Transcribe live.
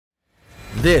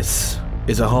This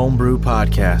is a homebrew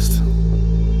podcast.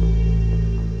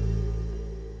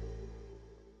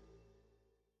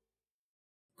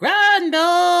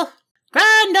 Grundle!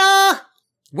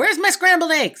 Where's my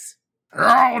scrambled eggs?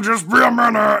 I'll just be a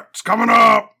minute. It's coming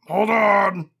up. Hold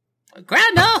on.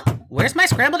 Grundle, where's my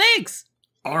scrambled eggs?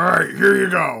 All right, here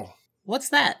you go. What's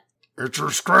that? It's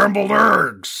your scrambled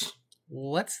eggs.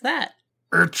 What's that?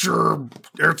 It's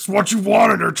what you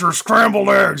wanted. It's your scrambled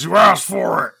eggs. You asked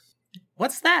for it.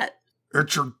 What's that?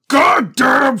 It's your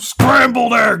goddamn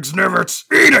scrambled eggs, Nivets.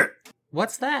 Eat it.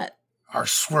 What's that? I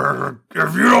swear,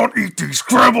 if you don't eat these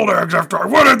scrambled eggs after I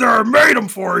went in there and made them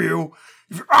for you,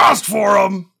 if you asked for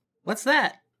them... What's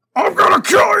that? I'm gonna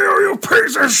kill you, you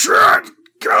piece of shit!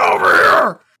 Get over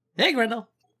here! Hey, Grundle.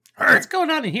 Hey. What's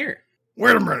going on in here?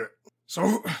 Wait a minute.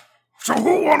 So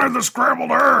who wanted the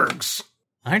scrambled eggs?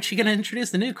 Aren't you going to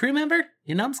introduce the new crew member,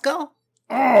 you numbskull?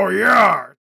 Oh,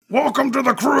 yeah. Welcome to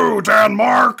the crew, Dan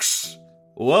Marks.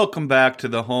 Welcome back to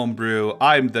the Homebrew.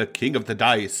 I'm the king of the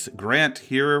dice, Grant,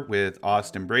 here with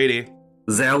Austin Brady.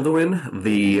 Zaldwin,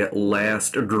 the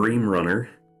last Dream Runner.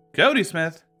 Cody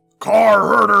Smith. Car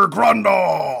Herder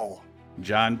Grundle.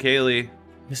 John Cayley.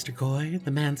 Mr. Goy,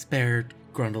 the man spared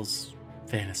Grundle's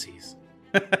fantasies.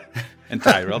 And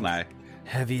Tyrell Nye.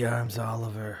 Heavy arms,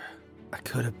 Oliver. I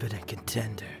could have been a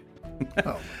contender.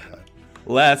 Oh,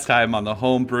 Last time on the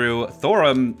Homebrew,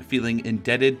 Thorum, feeling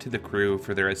indebted to the crew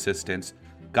for their assistance,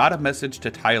 got a message to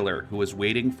Tyler, who was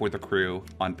waiting for the crew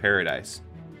on Paradise.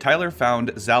 Tyler found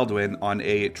Zaldwin on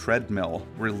a treadmill,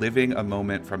 reliving a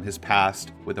moment from his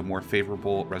past with a more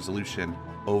favorable resolution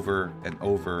over and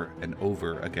over and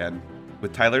over again.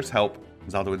 With Tyler's help,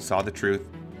 Zaldwin saw the truth,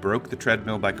 broke the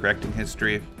treadmill by correcting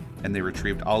history, and they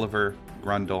retrieved Oliver,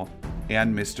 Grundle,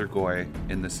 and Mr. Goy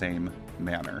in the same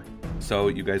manner. So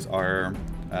you guys are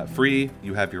free,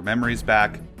 you have your memories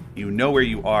back, you know where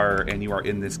you are, and you are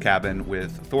in this cabin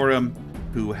with Thorum,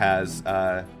 who has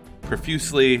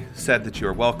profusely said that you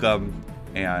are welcome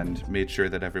and made sure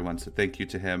that everyone said thank you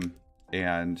to him.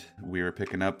 And we are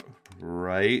picking up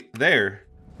right there.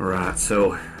 Right,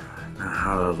 so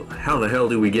how the hell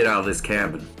do we get out of this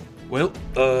cabin? Well,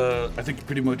 I think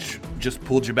pretty much just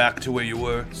pulled you back to where you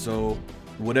were, so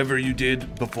whatever you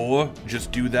did before,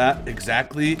 just do that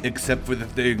exactly, except for the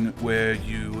thing where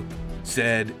you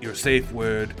said your safe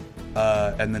word,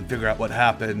 and then figure out what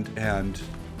happened and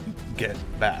get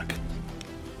back.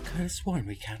 Could have sworn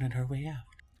we counted our way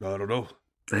out. I don't know.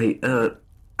 Hey, I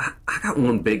got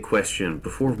one big question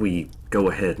before we go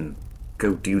ahead and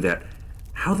go do that.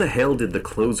 How the hell did the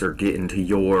closer get into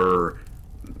your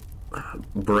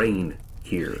brain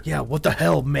here? Yeah, what the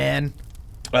hell, man?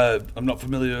 I'm not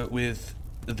familiar with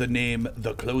the name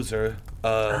The Closer.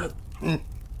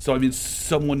 So, I mean,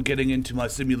 someone getting into my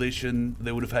simulation,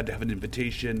 they would have had to have an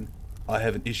invitation. I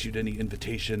haven't issued any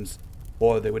invitations.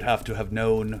 Or they would have to have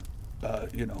known,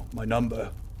 my number,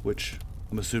 which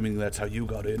I'm assuming that's how you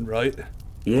got in, right?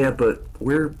 Yeah, but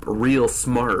we're real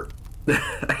smart.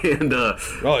 And,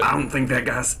 right. I don't think that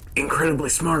guy's incredibly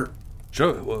smart.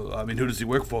 Sure, well, I mean, who does he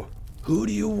work for? Who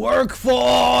do you work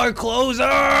for,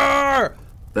 closer?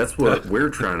 That's what we're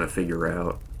trying to figure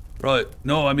out. Right.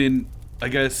 No, I mean, I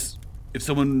guess if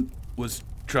someone was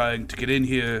trying to get in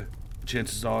here,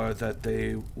 chances are that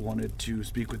they wanted to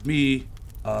speak with me,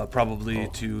 probably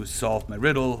to solve my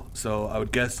riddle. So I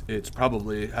would guess it's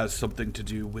probably has something to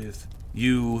do with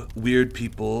you weird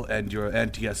people and your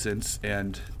anti-essence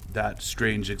and that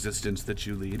strange existence that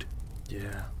you lead.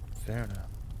 Yeah, fair enough.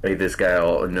 Hey, this guy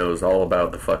knows all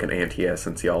about the fucking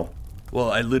anti-essence, y'all. Well,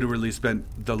 I literally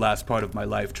spent the last part of my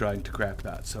life trying to crack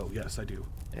that, so yes, I do.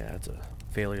 Yeah, it's a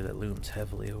failure that looms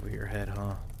heavily over your head,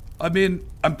 huh? I mean,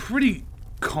 I'm pretty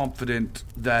confident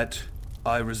that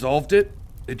I resolved it.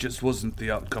 It just wasn't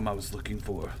the outcome I was looking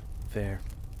for. Fair.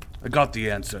 I got the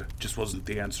answer, just wasn't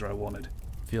the answer I wanted.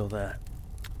 Feel that.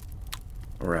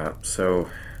 Alright, so,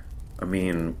 I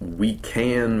mean, we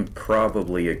can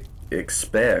probably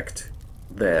expect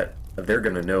that they're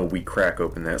gonna know we crack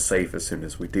open that safe as soon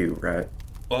as we do, right?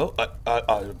 Well,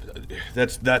 I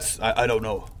don't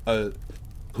know.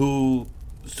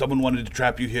 Someone wanted to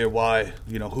trap you here, why?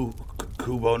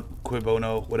 Cui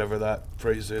bono, whatever that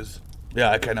phrase is.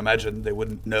 Yeah, I can't imagine they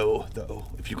wouldn't know, though,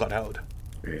 if you got out.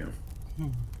 Yeah.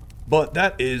 But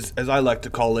that is, as I like to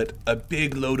call it, a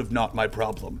big load of not my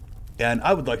problem. And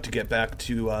I would like to get back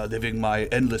to living my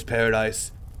endless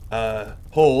paradise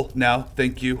whole now.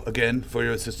 Thank you again for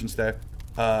your assistance there.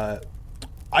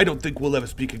 I don't think we'll ever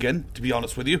speak again, to be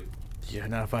honest with you. Yeah,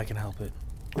 not if I can help it.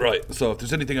 Right, so if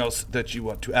there's anything else that you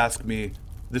want to ask me,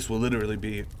 this will literally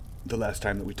be the last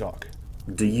time that we talk.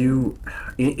 Do you,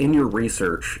 in your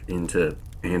research into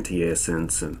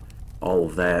anti-essence and all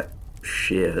of that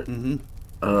shit. You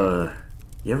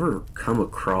ever come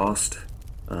across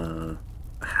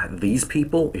these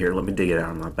people? Here, let me dig it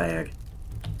out of my bag.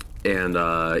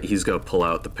 And he's gonna pull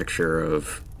out the picture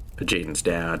of Jaden's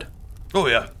dad. Oh,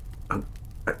 yeah.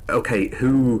 Okay,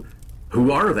 who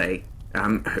are they?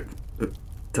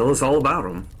 Tell us all about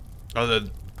them. Oh,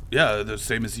 they're the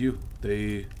same as you.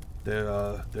 They're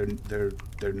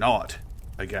not,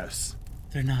 I guess.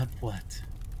 They're not what?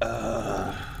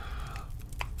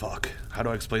 Fuck. How do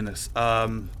I explain this?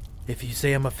 If you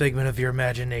say I'm a figment of your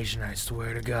imagination, I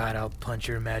swear to God, I'll punch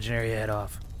your imaginary head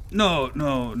off. No,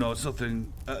 it's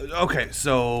nothing. Okay,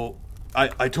 so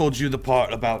I told you the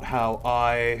part about how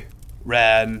I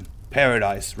ran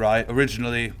Paradise, right?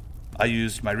 Originally, I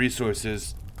used my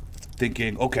resources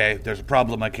thinking, okay, there's a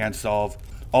problem I can't solve.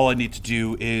 All I need to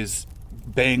do is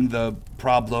bang the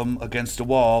problem against a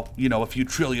wall, a few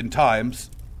trillion times.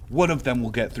 One of them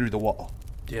will get through the wall.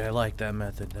 Yeah, I like that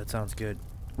method. That sounds good.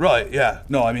 Right, yeah.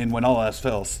 No, I mean, when all else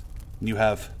fails, and you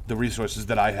have the resources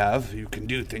that I have, you can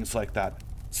do things like that.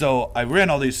 So I ran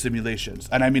all these simulations,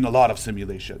 and I mean a lot of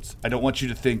simulations. I don't want you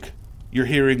to think you're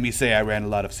hearing me say I ran a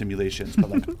lot of simulations,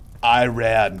 but I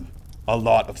ran a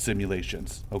lot of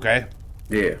simulations, okay?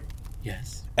 Yeah.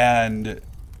 Yes. And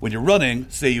when you're running,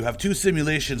 say you have two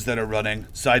simulations that are running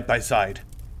side by side,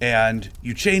 and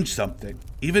you change something,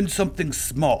 even something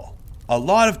small. A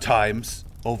lot of times,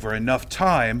 over enough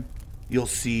time, you'll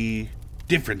see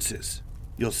differences.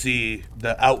 You'll see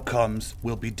the outcomes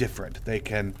will be different. They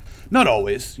can, not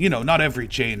always, not every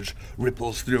change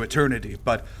ripples through eternity,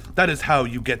 but that is how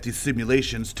you get these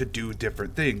simulations to do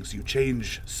different things. You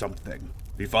change something.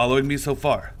 Are you following me so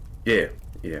far? Yeah.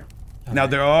 Now,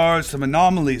 there are some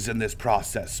anomalies in this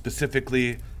process,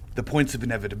 specifically the points of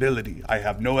inevitability. I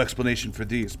have no explanation for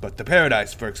these, but the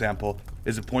Paradise, for example,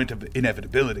 is a point of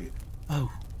inevitability.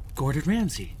 Oh, Gordon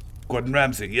Ramsay. Gordon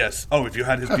Ramsay, yes. Oh, if you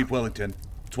had his Beef Wellington,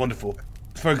 it's wonderful.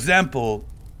 For example,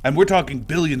 and we're talking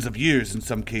billions of years in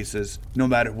some cases, no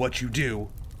matter what you do,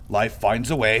 life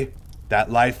finds a way, that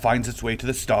life finds its way to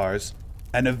the stars,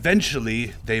 and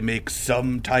eventually they make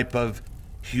some type of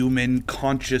human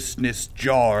consciousness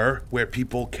jar where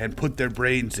people can put their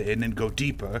brains in and go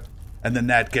deeper, and then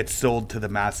that gets sold to the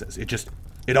masses.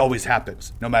 It always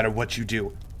happens, no matter what you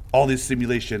do. All these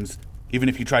simulations, even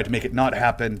if you try to make it not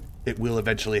happen, it will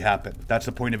eventually happen. That's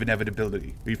the point of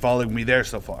inevitability. Are you following me there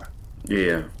so far?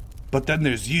 Yeah. But then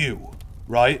there's you,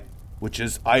 right? Which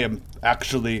is, I am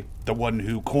actually the one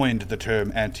who coined the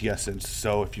term anti-essence,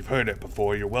 so if you've heard it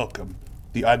before, you're welcome.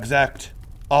 The exact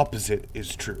opposite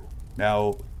is true.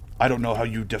 Now, I don't know how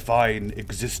you define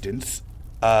existence,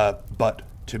 but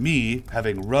to me,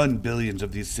 having run billions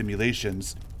of these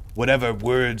simulations, whatever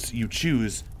words you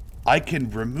choose, I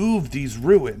can remove these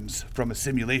ruins from a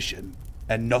simulation,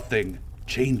 and nothing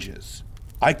changes.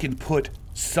 I can put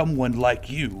someone like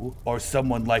you, or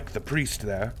someone like the priest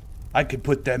there, I can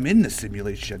put them in the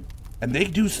simulation, and they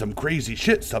do some crazy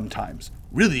shit sometimes.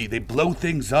 Really, they blow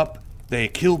things up, they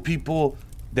kill people,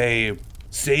 they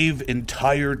save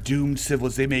entire doomed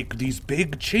civilizations, they make these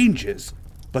big changes,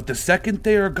 but the second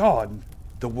they are gone,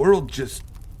 the world just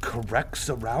corrects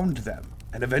around them,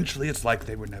 and eventually it's like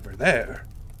they were never there.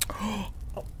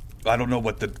 I don't know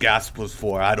what the gasp was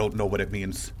for. I don't know what it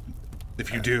means.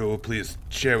 If you do, please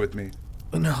share with me.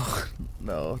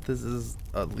 No, this is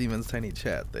a Lehman's Tiny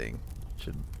Chat thing.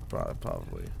 Should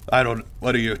probably. I don't.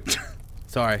 What are you?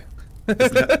 Sorry.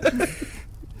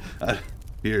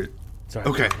 Here. Sorry,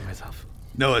 Okay. I'm myself.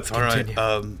 No, it's all right.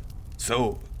 Continue.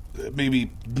 So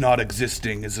maybe not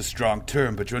existing is a strong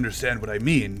term, but you understand what I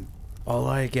mean. All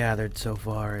I gathered so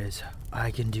far is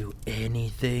I can do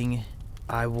anything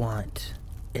I want.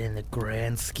 In the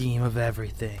grand scheme of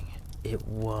everything, it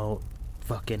won't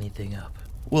fuck anything up.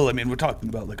 Well, I mean, we're talking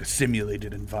about like a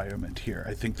simulated environment here.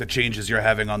 I think the changes you're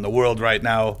having on the world right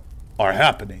now are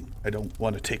happening. I don't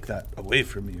want to take that away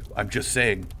from you. I'm just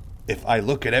saying, if I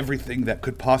look at everything that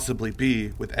could possibly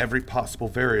be with every possible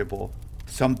variable,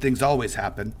 some things always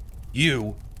happen.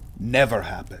 You never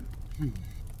happen.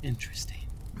 Interesting.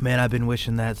 Man, I've been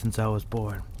wishing that since I was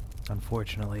born.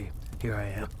 Unfortunately, here I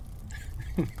am.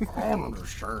 I don't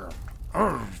understand.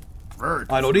 I'm very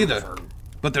I don't either. confused.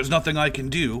 But there's nothing I can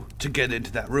do to get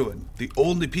into that ruin. The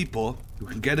only people who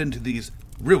can get into these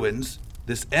ruins,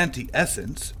 this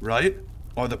anti-essence, right,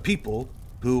 are the people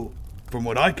who, from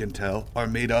what I can tell, are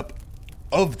made up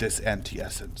of this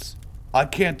anti-essence. I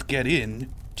can't get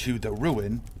in to the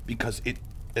ruin because it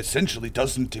essentially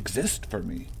doesn't exist for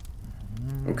me.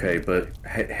 Okay, but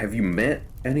have you met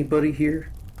anybody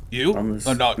here? You? On this-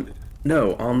 Oh, no.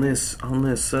 No, on this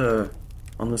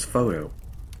photo.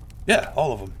 Yeah,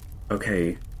 all of them.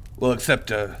 Okay. Well,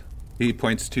 except, He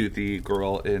points to the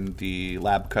girl in the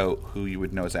lab coat who you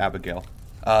would know as Abigail.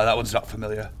 That one's not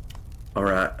familiar. All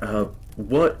right.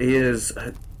 What is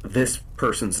this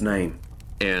person's name?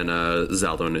 And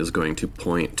Zaldon is going to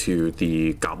point to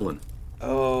the goblin.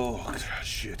 Oh,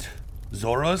 shit.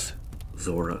 Zoras?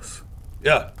 Zoras.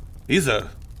 Yeah, he's a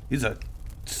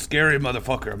scary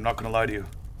motherfucker, I'm not gonna lie to you.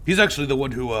 He's actually the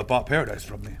one who bought Paradise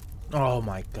from me. Oh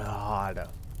my god.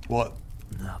 What?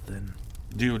 Nothing.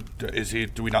 Do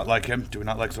we not like him? Do we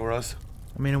not like Zoras?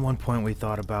 I mean, at one point we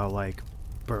thought about, like,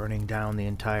 burning down the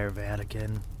entire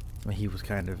Vatican. I mean, he was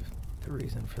kind of the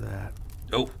reason for that.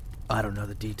 Oh. I don't know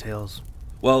the details.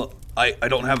 Well, I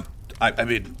don't have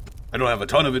a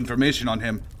ton of information on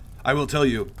him. I will tell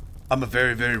you, I'm a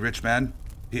very, very rich man.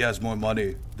 He has more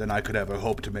money than I could ever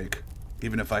hope to make,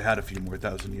 even if I had a few more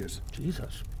thousand years.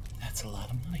 Jesus. That's a lot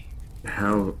of money.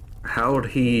 How'd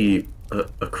he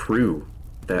accrue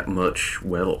that much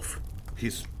wealth?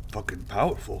 He's fucking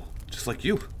powerful, just like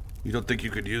you. You don't think you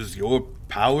could use your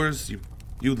powers?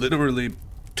 You literally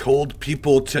told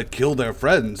people to kill their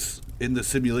friends in the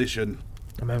simulation.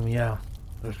 I mean, yeah,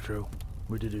 that's true.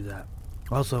 We did do that.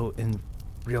 Also, in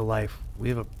real life, we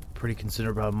have a pretty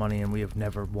considerable amount of money, and we have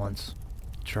never once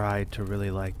tried to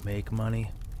really, like, make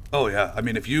money. Oh, yeah. I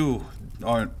mean, if you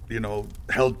aren't,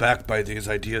 held back by these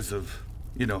ideas of,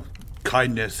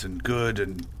 kindness and good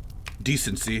and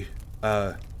decency,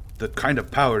 the kind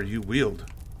of power you wield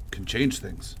can change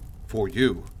things for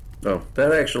you. Oh,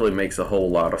 that actually makes a whole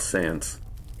lot of sense.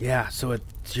 Yeah, so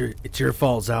it's your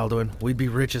fault, Zaldwin. We'd be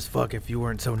rich as fuck if you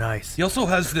weren't so nice. He also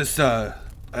has this,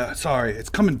 sorry, it's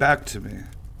coming back to me.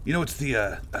 It's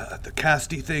the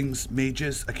casty things,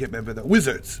 mages, I can't remember, the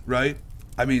wizards, right?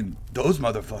 I mean, those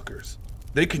motherfuckers,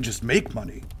 they can just make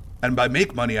money. And by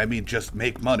make money, I mean just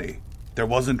make money. There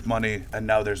wasn't money, and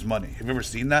now there's money. Have you ever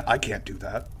seen that? I can't do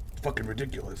that. It's fucking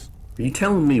ridiculous. Are you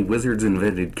telling me wizards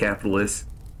invented capitalists?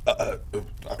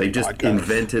 They just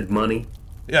invented money?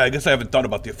 Yeah, I guess I haven't thought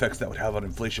about the effects that would have on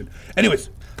inflation. Anyways,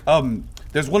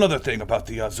 there's one other thing about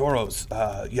the Zoros.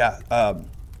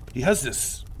 He has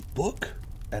this book,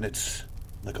 and it's,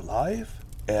 like, alive,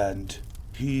 and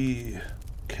he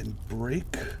can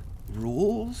break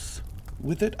rules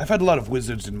with it. I've had a lot of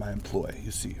wizards in my employ,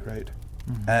 you see, right?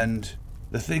 Mm-hmm. And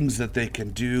the things that they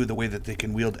can do, the way that they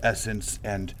can wield essence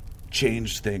and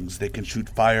change things, they can shoot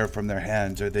fire from their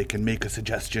hands, or they can make a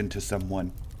suggestion to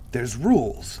someone. There's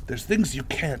rules. There's things you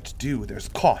can't do. There's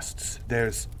costs.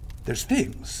 There's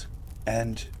things.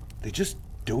 And they just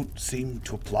don't seem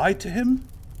to apply to him.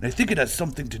 And I think it has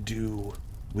something to do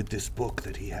with this book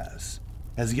that he has.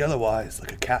 Has yellow eyes,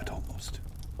 like a cat almost.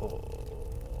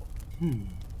 Oh.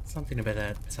 Something about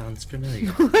that sounds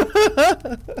familiar.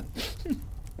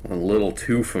 A little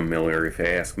too familiar, if you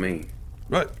ask me.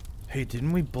 Right. Hey,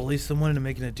 didn't we bully someone into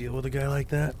making a deal with a guy like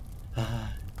that?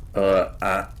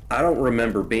 I don't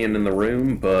remember being in the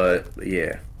room, but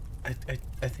yeah.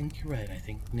 I think you're right. I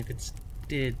think Nivitz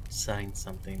did sign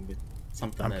something with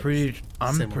something. I'm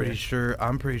pretty sure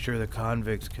the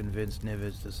convicts convinced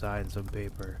Nivitz to sign some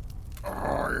paper. Oh,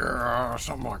 yeah,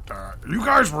 something like that. You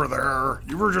guys were there.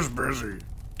 You were just busy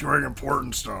doing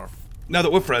important stuff. Now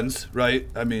that we're friends, right?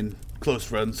 I mean, close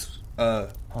friends. I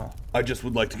just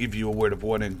would like to give you a word of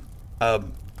warning.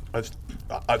 I've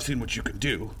seen what you can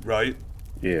do, right?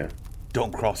 Yeah.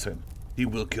 Don't cross him. He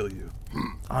will kill you.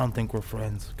 I don't think we're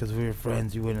friends, because if we were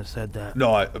friends, you wouldn't have said that.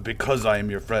 No, because I am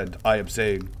your friend, I am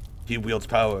saying he wields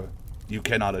power you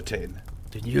cannot attain.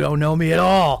 Then you don't know me at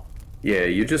all. Yeah,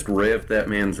 you just revved that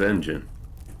man's engine.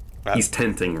 He's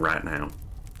tenting right now.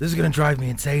 This is going to drive me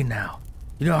insane now.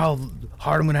 You know how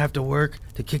hard I'm going to have to work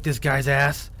to kick this guy's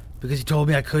ass? Because he told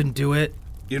me I couldn't do it?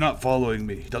 You're not following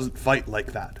me. He doesn't fight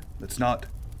like that. It's not...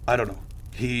 I don't know.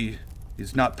 He's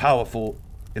not powerful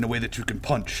in a way that you can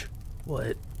punch.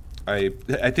 What? I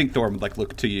think Thorm would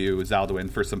look to you,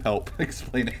 Zaldwin, for some help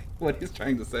explaining what he's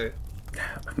trying to say.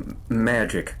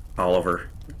 Magic, Oliver.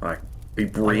 Like,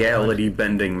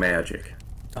 reality-bending magic.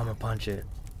 I'm gonna punch it.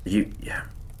 Yeah,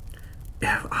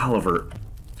 Oliver.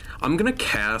 I'm gonna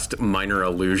cast Minor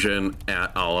Illusion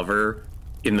at Oliver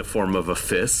in the form of a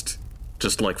fist,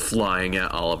 just flying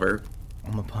at Oliver.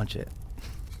 I'm gonna punch it.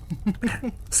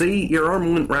 See, your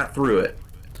arm went right through it.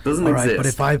 Doesn't exist. All right, but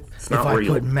if I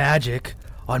put magic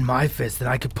on my fist, then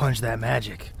I could punch that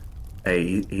magic.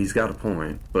 Hey, he's got a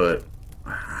point, but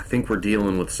I think we're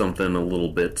dealing with something a little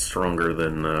bit stronger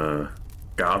than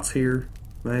gods here,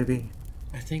 maybe?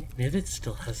 I think Nivitz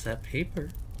still has that paper.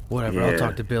 Whatever, yeah. I'll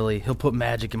talk to Billy. He'll put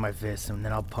magic in my fist, and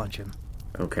then I'll punch him.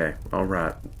 Okay,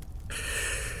 alright.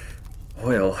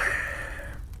 Well,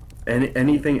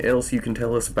 anything else you can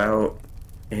tell us about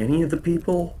any of the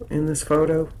people in this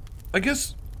photo? I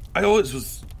guess I always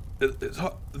was.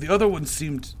 The other one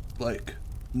seemed like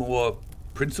more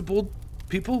principled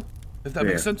people, if that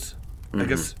makes sense. I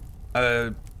guess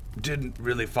I didn't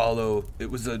really follow.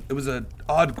 It was a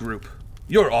odd group.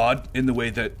 You're odd in the way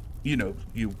that, you know,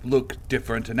 you look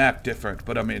different and act different.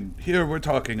 But I mean, here we're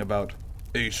talking about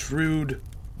a shrewd,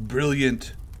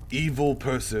 brilliant, evil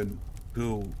person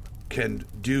who can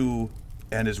do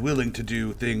and is willing to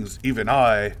do things even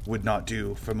I would not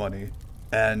do for money.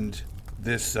 And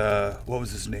this, what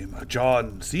was his name?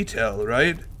 John Seatel,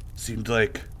 right? Seemed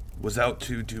like was out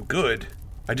to do good.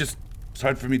 It's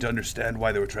hard for me to understand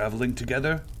why they were traveling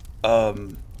together.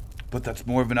 But that's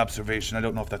more of an observation. I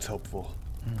don't know if that's helpful.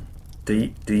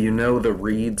 Do you know the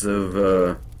reads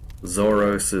of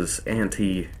Zoros's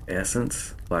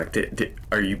anti-essence? Like,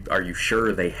 are you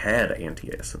sure they had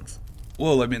anti-essence?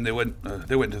 Well, I mean, they went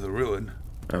to the ruin.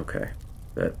 Okay,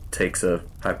 that takes a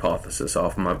hypothesis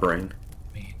off my brain.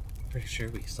 I mean, I'm pretty sure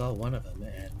we saw one of them,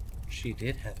 and she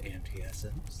did have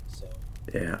anti-essence, so...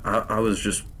 Yeah, I was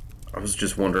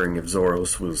just wondering if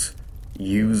Zoros was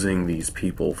using these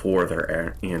people for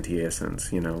their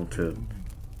anti-essence, you know, to,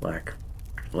 like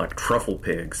truffle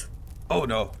pigs. Oh,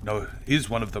 no, he's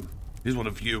one of them. He's one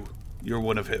of you. You're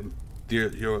one of him.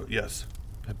 Yes.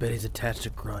 I bet he's attached to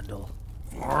Grundle.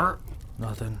 What?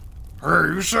 Nothing.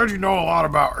 Hey, you said you know a lot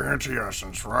about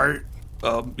anti-essence, right?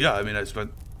 Yeah, I mean, I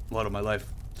spent a lot of my life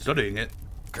studying it.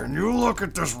 Can you look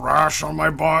at this rash on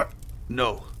my butt?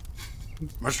 No.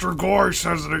 Mr. Goy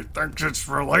says that he thinks it's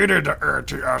related to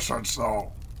anti-essence,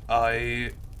 though.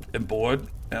 I am bored,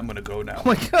 and I'm gonna go now. Oh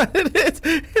my god, it is!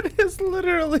 It is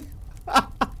literally...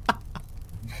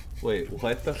 Wait,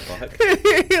 what the fuck?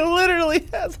 He literally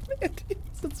has an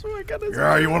anti-essence mark on his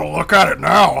Yeah, you want to look at it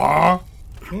now,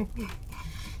 huh?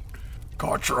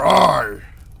 Caught your eye.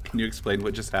 Can you explain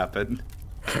what just happened?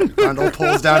 Grundle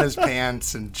pulls down his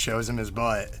pants and shows him his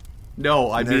butt.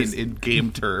 No, I mean in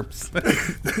game terms.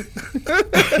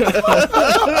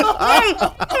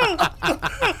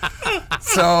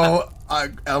 So,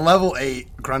 at level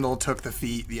 8, Grundle took the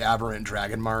feat, the Aberrant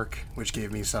Dragon Mark, which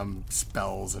gave me some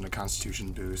spells and a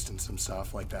constitution boost and some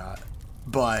stuff like that.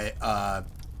 But,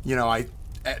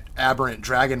 Aberrant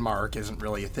Dragon Mark isn't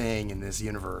really a thing in this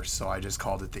universe, so I just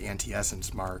called it the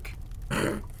Anti-Essence Mark.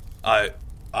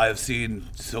 I've seen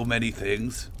so many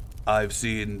things. I've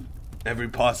seen every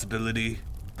possibility,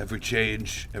 every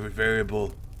change, every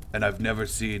variable, and I've never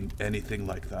seen anything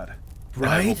like that. And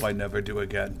I Right? hope I never do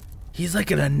again. He's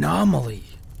like an anomaly.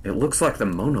 It looks like the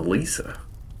Mona Lisa.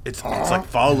 It's like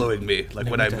following me. Like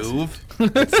when I move,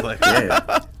 it's like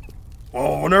Yeah.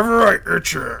 Well, whenever I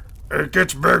itch it, it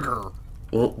gets bigger.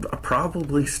 Well,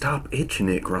 probably stop itching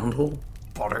it, Grundle.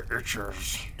 But it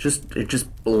itches.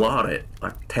 Just blot it,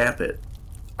 like tap it.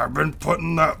 I've been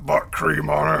putting that butt cream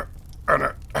on it, and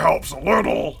it helps a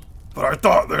little, but I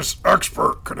thought this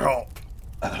expert could help.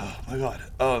 oh my god.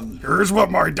 Here's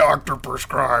what my doctor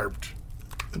prescribed.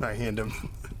 And I hand him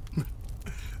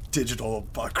digital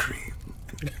butt cream.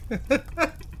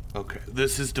 Okay,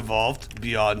 this has devolved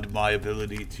beyond my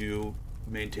ability to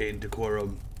maintain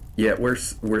decorum. Yeah,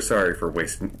 we're sorry for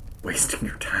wasting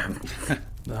your time.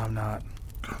 No, I'm not.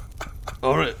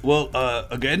 All right. Well,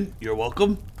 again, you're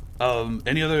welcome.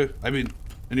 Any other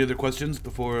questions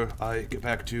before I get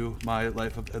back to my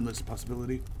life of endless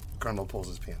possibility? Grundle pulls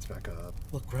his pants back up.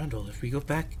 Look, Grundle, if we go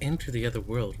back into the other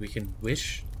world, we can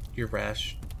wish your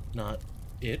rash not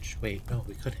itch. Wait, no,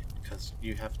 we couldn't, because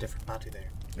you have a different body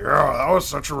there. Yeah, that was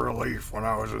such a relief when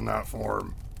I was in that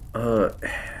form.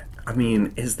 I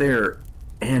mean, is there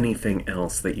anything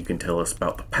else that you can tell us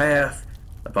about the path,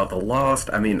 about the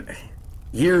lost? I mean,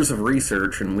 years of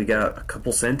research and we got a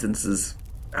couple sentences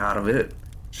out of it.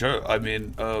 Sure. I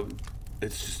mean,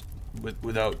 it's just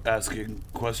without asking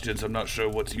questions, I'm not sure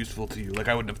what's useful to you. Like,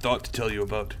 I wouldn't have thought to tell you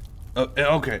about.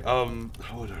 Okay.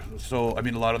 So I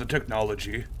mean, a lot of the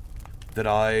technology that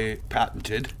I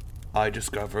patented, I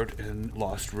discovered in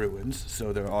Lost Ruins.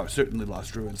 So there are certainly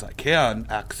Lost Ruins I can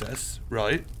access,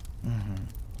 right? Mm-hmm.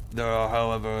 There are,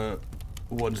 however,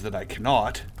 ones that I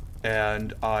cannot,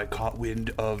 and I caught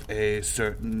wind of a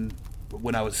certain,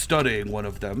 when I was studying one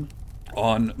of them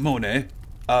on Monet,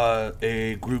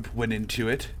 a group went into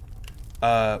it,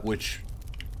 which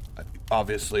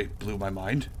obviously blew my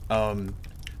mind.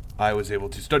 I was able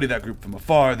to study that group from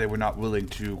afar. They were not willing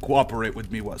to cooperate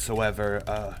with me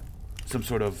whatsoever. Some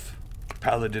sort of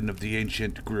paladin of the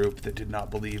ancient group that did not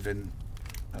believe in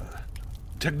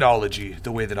technology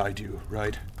the way that I do,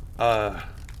 right? I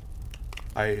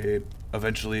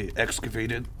eventually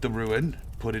excavated the ruin,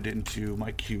 put it into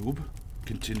my cube,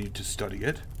 continued to study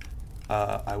it.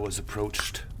 I was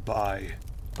approached by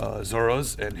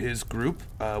Zoros and his group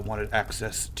wanted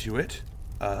access to it,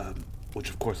 which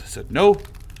of course I said no.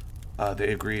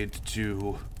 They agreed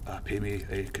to pay me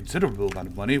a considerable amount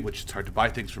of money, which it's hard to buy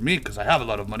things for me because I have a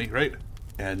lot of money, right?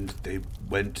 And they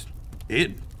went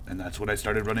in, and that's when I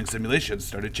started running simulations,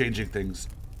 started changing things,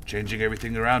 changing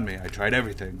everything around me. I tried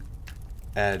everything.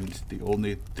 And the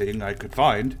only thing I could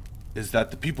find is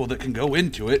that the people that can go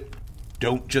into it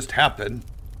don't just happen.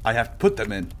 I have to put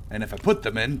them in. And if I put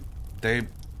them in, the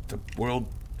world,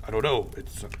 I don't know, it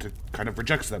kind of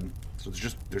rejects them. So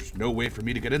there's no way for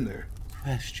me to get in there.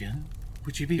 Question.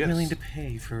 Would you be Yes. willing to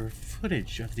pay for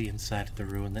footage of the inside of the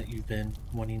ruin that you've been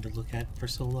wanting to look at for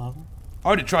so long? I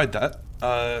already tried that.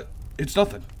 It's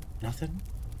nothing. Nothing?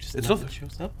 Just It's nothing nothing.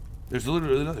 shows up? There's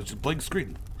literally nothing. It's a blank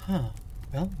screen. Huh.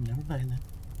 Well, never mind then.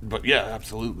 But yeah,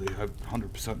 absolutely. I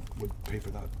 100% would pay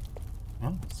for that.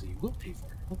 Oh, so you will pay for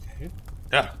it. Okay.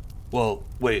 Yeah. Well,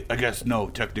 wait, I guess no,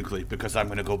 technically, because I'm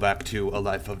going to go back to a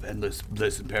life of endless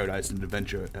bliss and paradise and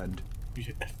adventure and...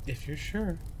 If you're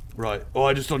sure. Right. Oh,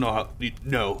 I just don't know how...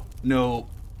 No,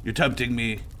 you're tempting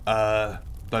me, but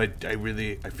I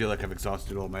feel like I've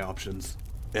exhausted all my options.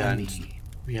 And...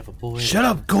 We have a boy. Shut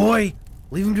up, Goy!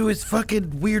 Leave him to his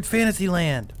fucking weird fantasy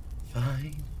land.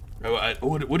 Fine.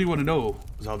 What do you want to know,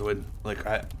 Zaldwin?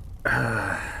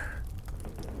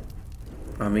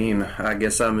 I mean, I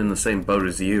guess I'm in the same boat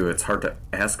as you. It's hard to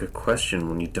ask a question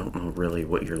when you don't know really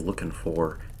what you're looking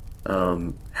for.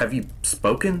 Have you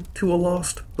spoken to a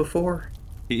lost before?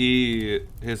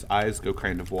 His eyes go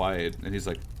kind of wide, and he's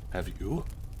like, have you?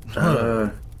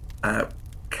 I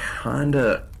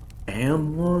kinda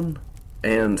am one.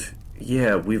 And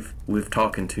yeah, we've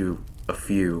talking to a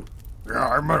few. Yeah,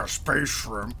 I met a space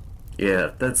shrimp.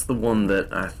 Yeah, that's the one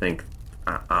that I think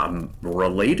I'm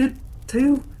related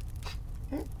to.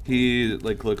 He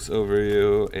looks over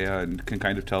you and can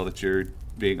kind of tell that you're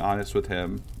being honest with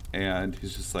him, and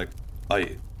he's just like,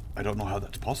 I don't know how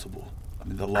that's possible. I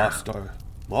mean, the lost are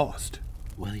lost.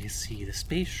 Well, you see, the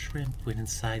space shrimp went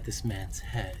inside this man's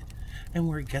head, and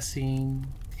we're guessing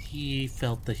he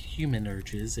felt the human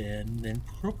urges and then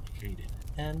procreated.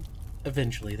 And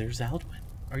eventually there's Aldwin,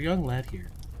 our young lad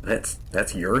here. That's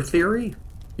your theory?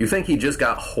 You think he just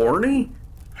got horny?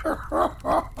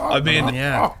 I mean,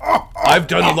 Yeah. I've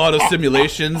done a lot of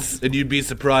simulations, and you'd be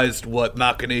surprised what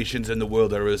machinations in the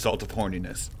world are a result of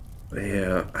horniness.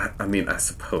 Yeah, I mean, I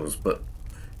suppose, but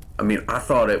I mean, I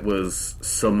thought it was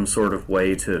some sort of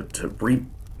way to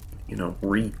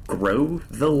regrow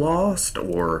the lost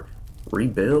or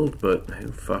rebuild, but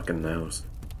who fucking knows?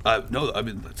 No, I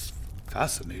mean, that's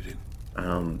fascinating.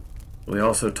 We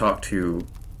also talked to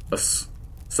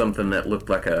something that looked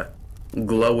like a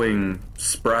glowing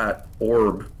sprite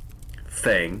orb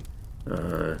thing.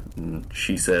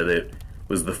 She said it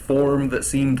was the form that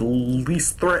seemed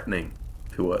least threatening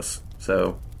to us.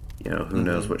 So, who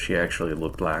knows what she actually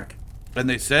looked like. And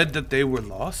they said that they were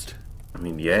lost? I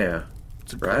mean, yeah.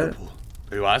 It's incredible.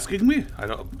 Are you asking me? I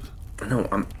don't...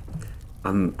 No,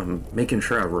 I'm making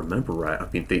sure I remember right. I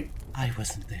mean, I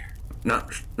wasn't there.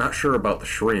 not sure about the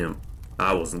shrimp.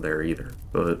 I wasn't there either,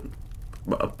 but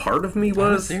a part of me I was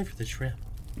was. there for the shrimp.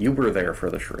 You were there for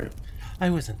the shrimp. I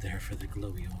wasn't there for the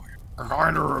glowy orb. I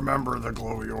kind of remember the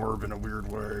glowy orb in a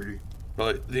weird way.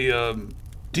 But the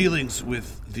dealings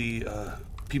with the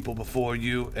people before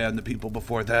you and the people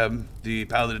before them, the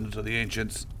paladins of the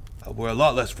ancients, were a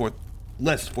lot less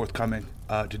forthcoming.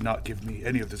 Did not give me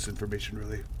any of this information,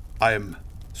 really. I am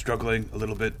struggling a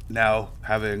little bit now,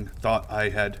 having thought I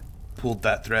had pulled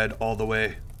that thread all the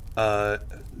way.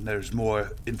 There's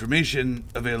more information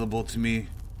available to me.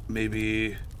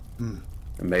 Maybe...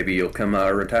 Maybe you'll come out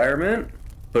of retirement,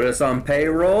 put us on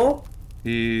payroll.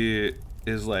 He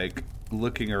is,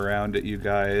 looking around at you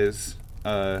guys.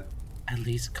 At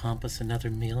least comp us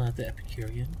another meal at the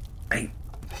Epicurean. I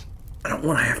don't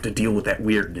want to have to deal with that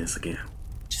weirdness again.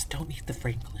 Just don't eat the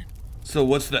Franklin. So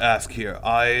what's the ask here?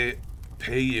 I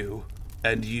pay you,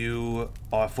 and you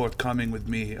are forthcoming with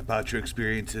me about your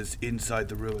experiences inside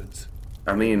the ruins.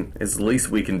 I mean, it's the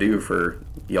least we can do for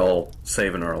y'all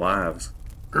saving our lives.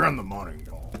 And the money,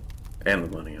 y'all. And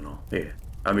the money and all. Yeah.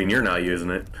 I mean, you're not using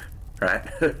it, right?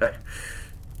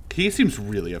 He seems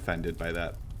really offended by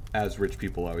that, as rich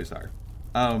people always are.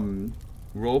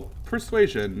 Roll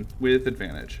persuasion with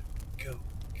advantage. Go.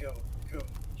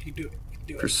 You do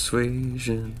it.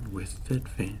 Persuasion with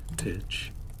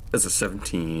advantage. That's a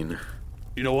 17.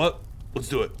 You know what? Let's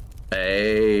do it.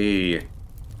 Hey.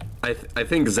 I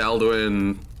think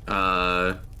Zaldwin,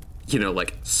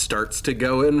 starts to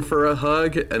go in for a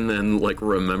hug and then,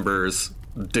 remembers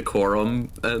decorum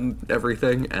and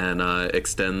everything and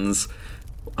extends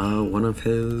one of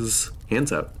his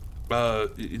hands out.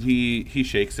 He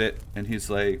shakes it and he's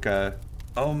like,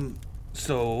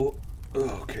 so,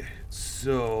 okay,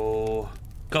 so,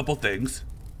 couple things.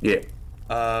 Yeah.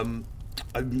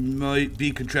 I might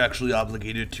be contractually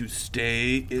obligated to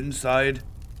stay inside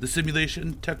the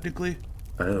simulation, technically.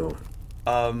 Oh.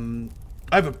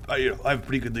 I have a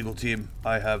pretty good legal team.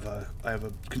 I have a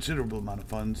considerable amount of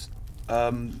funds.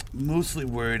 Mostly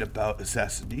worried about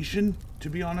assassination, to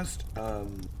be honest. Do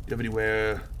you have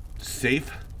anywhere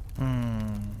safe?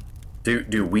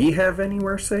 Do we have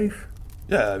anywhere safe?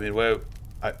 Yeah, I mean,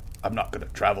 I'm not gonna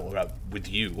travel around with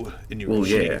you in your Well,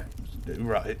 machine. yeah.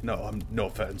 Right? No, no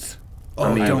offense. Oh, I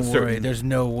don't have a worry. certain- There's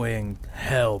no way in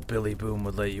hell Billy Boom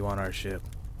would let you on our ship.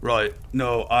 Right.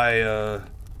 No,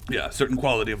 certain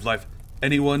quality of life.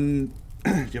 Anyone, do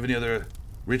you have any other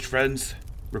rich friends?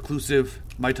 Reclusive,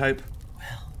 my type?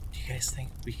 Well, do you guys think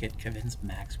we could convince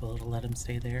Maxwell to let him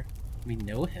stay there? We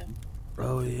know him.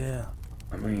 Oh, yeah.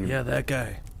 I mean, Yeah, that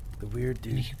guy. The weird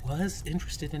And dude. he was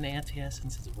interested in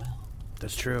anti-essence as well.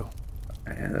 That's true.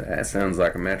 that sounds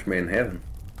like a match made in heaven.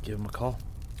 Give him a call.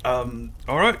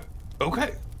 Alright.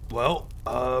 Okay. Well,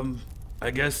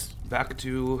 I guess back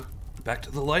to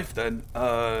the life then.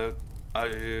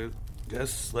 I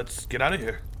guess let's get out of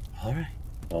here. All right.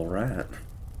 All right.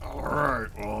 All right.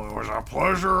 Well, it was a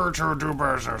pleasure to do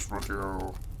business with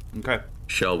you. Okay.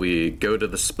 Shall we go to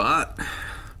the spot?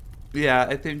 Yeah,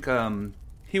 I think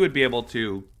he would be able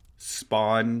to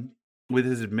spawn with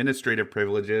his administrative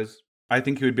privileges. I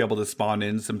think he would be able to spawn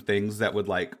in some things that would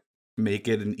like make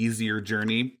it an easier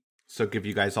journey. So give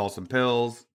you guys all some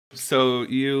pills. So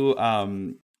you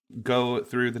go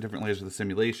through the different layers of the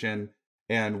simulation,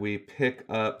 and we pick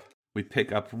up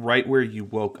right where you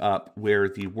woke up, where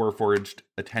the Warforged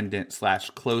attendant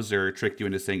 / closer tricked you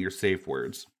into saying your safe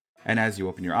words. And as you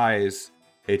open your eyes,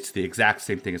 it's the exact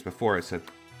same thing as before. It said,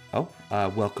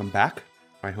 welcome back.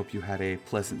 I hope you had a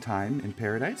pleasant time in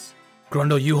paradise.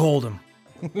 Grundle, you hold him.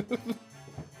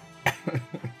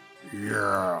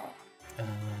 Yeah.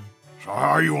 So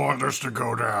how you want this to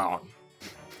go down?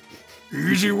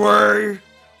 Easy way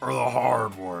or the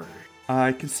hard way?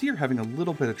 I can see you're having a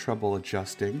little bit of trouble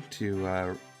adjusting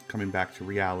to coming back to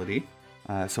reality.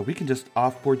 So we can just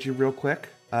offboard you real quick.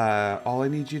 All I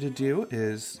need you to do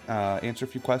is answer a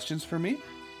few questions for me.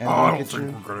 And I we'll don't get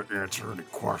think you- we're gonna answer any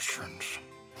questions.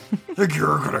 I think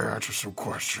you're gonna answer some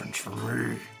questions for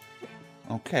me.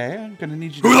 Okay, I'm gonna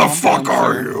need you to Who the calm fuck down,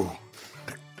 are sir. you?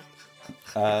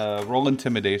 Roll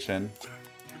intimidation.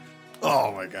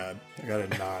 Oh my god. I got a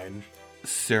 9.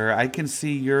 Sir, I can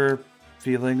see you're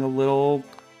feeling a little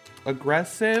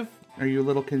aggressive. Are you a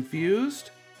little confused?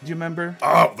 Do you remember?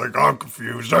 I don't think I'm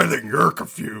confused. I think you're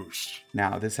confused.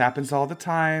 Now, this happens all the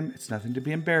time. It's nothing to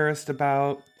be embarrassed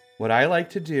about. What I like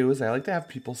to do is I like to have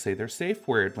people say their safe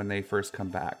word when they first come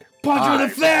back. Punch you in the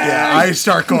face! Yeah, I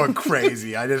start going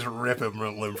crazy. I just rip him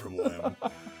limb from limb.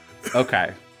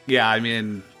 Okay. Yeah, I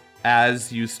mean,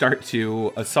 as you start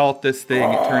to assault this thing,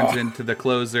 it turns into the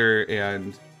closer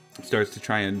and starts to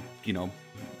try and,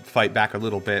 fight back a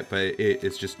little bit, but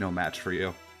it's just no match for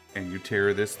you. And you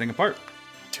tear this thing apart.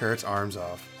 Tear its arms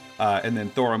off. And then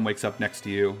Thorum wakes up next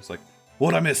to you. It's like,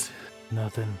 what'd I miss?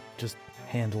 Nothing. Just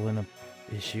handling a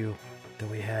issue that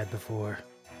we had before.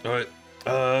 All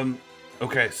right.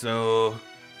 Okay, so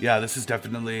yeah, this is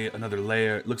definitely another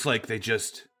layer. It looks like they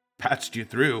just patched you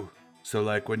through. So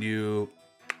like when you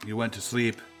went to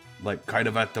sleep, like kind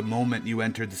of at the moment you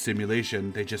entered the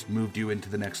simulation, they just moved you into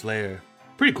the next layer.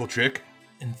 Pretty cool trick.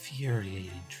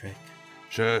 Infuriating trick.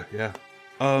 Sure, yeah.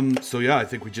 So yeah, I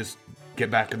think we just get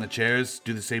back in the chairs,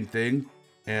 do the same thing,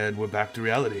 and we're back to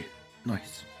reality.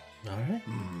 Nice. All right.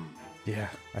 Yeah,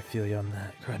 I feel you on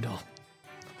that, Grundle.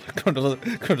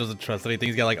 Grundle doesn't trust anything.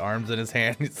 He's got like arms in his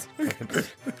hands.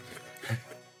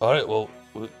 All right, well,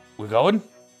 we're going?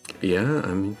 Yeah, I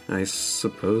mean, I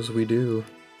suppose we do.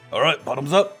 All right,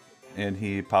 bottoms up. And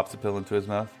he pops a pill into his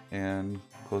mouth and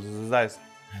closes his eyes.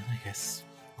 Well, I guess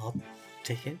I'll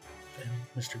take it. And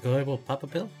Mr. Goy will pop a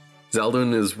pill.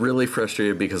 Zeldin is really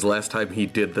frustrated because last time he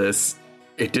did this,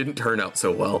 it didn't turn out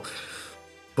so well,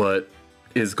 but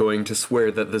is going to swear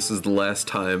that this is the last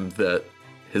time that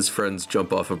his friends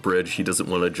jump off a bridge he doesn't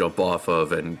want to jump off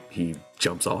of, and he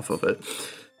jumps off of it.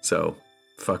 So,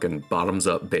 fucking bottoms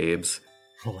up, babes.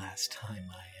 Last time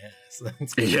I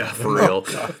asked. Yeah, for real.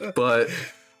 But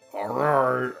All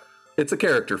right. it's a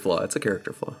character flaw. It's a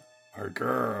character flaw. I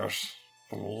guess.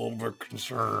 I'm a little bit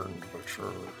concerned, but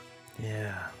sure.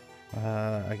 Yeah.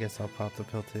 I guess I'll pop the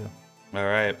pill too. All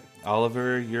right,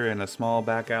 Oliver, you're in a small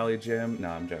back alley gym. No,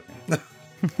 I'm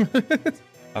joking.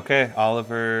 Okay,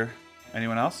 Oliver.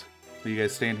 Anyone else? Are you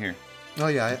guys staying here? Oh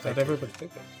yeah, Let everybody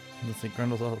take it. Let's see,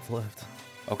 Grundle's all that's left.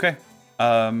 Okay.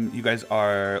 You guys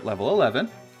are level 11.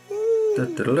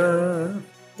 Da-da-da.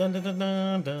 Dun, dun, dun,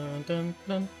 dun, dun, dun,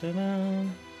 dun, dun,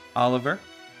 dun. Oliver,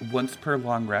 once per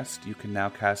long rest, you can now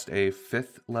cast a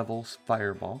 5th level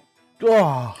fireball.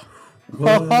 Oh.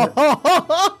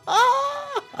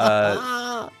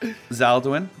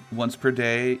 Zaldwin, once per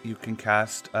day, you can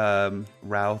cast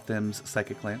Rauthim's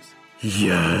Psychic Lance.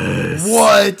 Yes.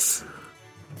 What?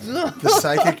 The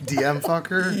psychic DM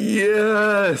fucker?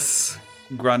 Yes.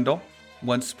 Grundle,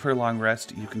 once per long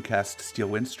rest, you can cast Steel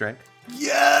Wind Strike.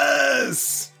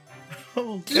 Yes!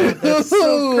 Oh, God, that's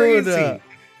so crazy.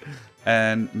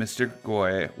 And Mr.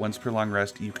 Goy, once per long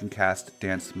rest, you can cast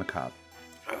Dance Macabre.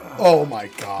 Oh my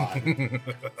god.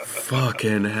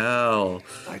 Fucking hell.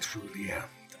 I truly am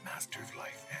the master of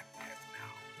life and death now.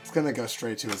 It's gonna go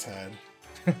straight to his head.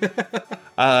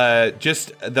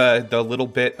 Just the little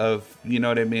bit of, you know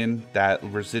what I mean, that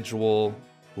residual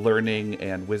learning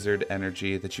and wizard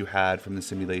energy that you had from the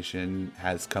simulation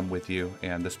has come with you,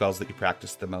 and the spells that you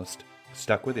practiced the most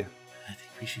stuck with you. I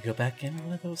think we should go back in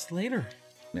one of those later.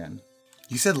 Man,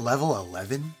 You said level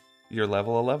 11? you're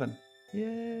level 11.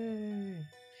 Yay.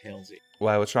 Halesy.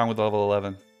 Why? What's wrong with level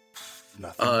 11?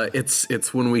 Nothing.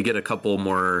 It's when we get a couple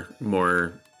more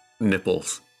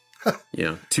nipples.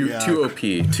 Yeah, too OP.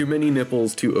 Too many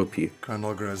nipples, too OP.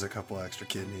 Grundle grows a couple extra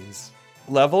kidneys.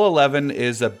 Level 11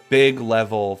 is a big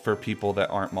level for people that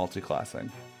aren't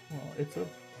multi-classing. Well, it's a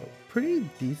pretty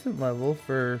decent level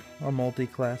for a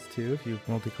multi-class too, if you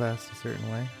multi-class a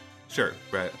certain way. Sure,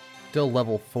 right. Still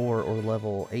level 4 or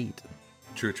level 8.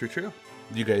 True.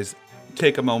 You guys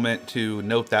take a moment to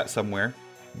note that somewhere.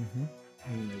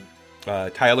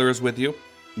 Tyler is with you.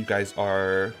 You guys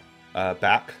are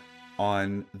back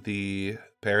on the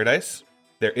Paradise.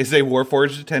 There is a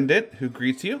Warforged attendant who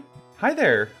greets you. Hi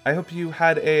there. I hope you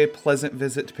had a pleasant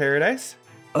visit to Paradise.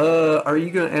 Are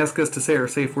you gonna ask us to say our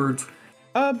safe words?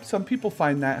 Some people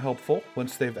find that helpful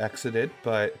once they've exited,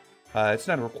 but it's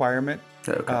not a requirement.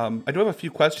 Okay. I do have a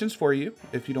few questions for you,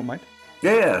 if you don't mind.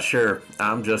 Yeah, sure.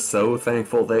 I'm just so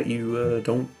thankful that you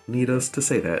don't need us to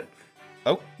say that.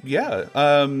 Oh, yeah.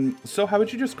 So how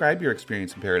would you describe your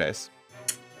experience in Paradise?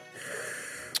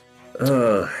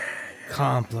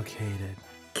 Complicated.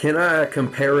 Can I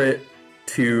compare it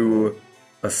to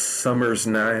a summer's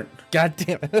night? God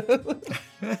damn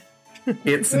it.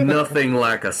 It's nothing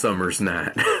like a summer's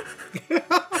night.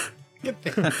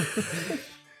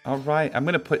 All right, I'm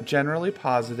going to put generally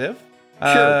positive.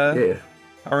 Sure, yeah.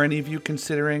 Are any of you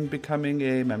considering becoming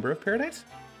a member of Paradise?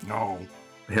 No.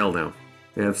 Hell no.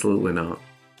 Absolutely not.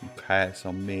 Okay,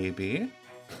 so maybe.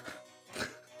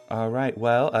 All right,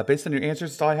 well, based on your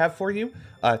answers, that's all I have for you.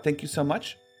 Thank you so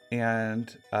much,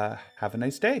 and have a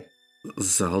nice day.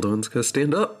 Zaldwin's gonna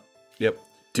stand up, Yep.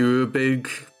 do a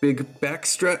big back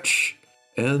stretch,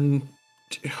 and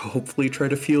hopefully try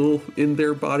to feel in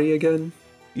their body again.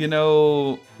 You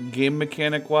know, game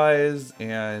mechanic-wise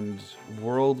and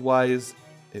world-wise,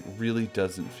 it really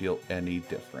doesn't feel any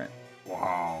different.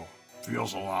 Wow.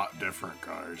 Feels a lot different,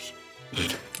 guys.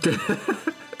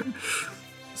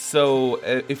 So,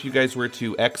 if you guys were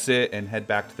to exit and head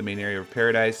back to the main area of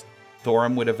Paradise,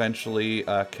 Thorum would eventually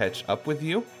catch up with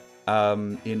you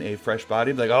in a fresh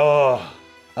body. Like, oh,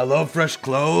 I love fresh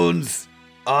clones.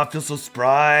 Oh, I feel so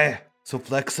spry, so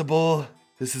flexible.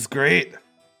 This is great.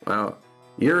 Wow.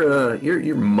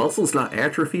 Your muscles not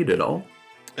atrophied at all?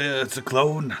 It's a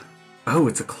clone. Oh,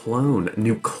 it's a clone. A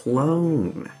new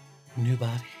clone. New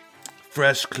body.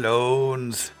 Fresh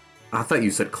clones. I thought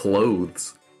you said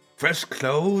clothes. Fresh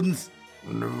clones.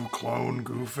 New clone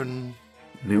goofing.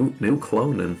 New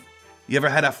cloning. You ever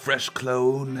had a fresh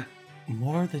clone?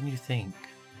 More than you think.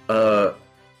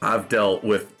 I've dealt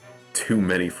with too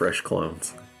many fresh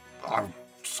clones. I've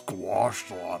squashed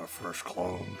a lot of fresh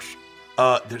clones.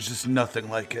 There's just nothing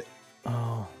like it.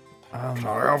 Oh, Can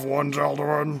I have one,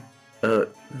 Zelda?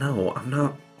 No, I'm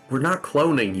not. We're not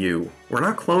cloning you. We're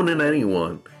not cloning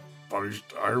anyone. But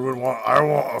I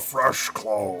want a fresh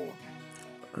clone.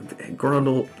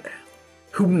 Grundle,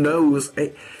 who knows?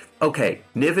 Okay,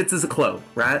 Nivitz is a clone,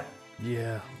 right?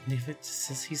 yeah. Nivitz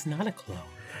says he's not a clone.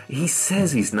 He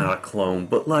says he's not a clone,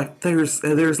 but like,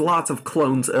 there's lots of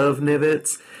clones of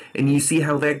Nivitz, and you see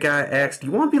how that guy acts. Do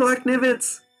you want to be like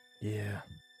Nivitz? Yeah.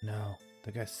 No,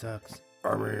 that guy sucks.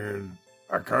 I mean,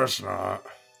 I guess not.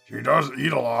 He does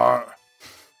eat a lot.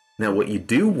 Now, what you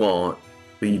do want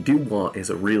is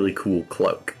a really cool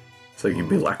cloak, so you can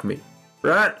be like me,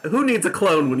 right? Who needs a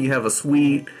clone when you have a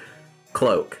sweet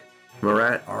cloak? Am I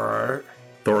right? Alright.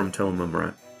 Thorum, tell him I'm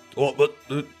right. Oh, but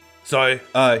sorry.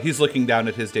 He's looking down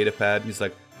at his data pad. And he's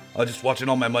like, "I'm just watching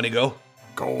all my money go."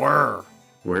 Go where?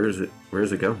 Where is it?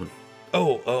 Where's it going?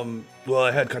 Well,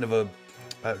 I had kind of a...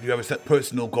 do you ever set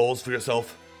personal goals for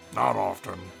yourself? Not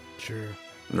often. Sure.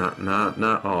 Not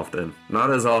often.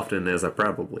 Not as often as I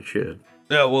probably should.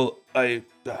 Yeah, well,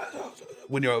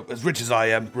 when you're as rich as I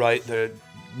am, right, the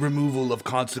removal of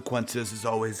consequences is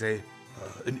always an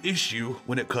issue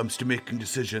when it comes to making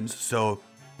decisions. So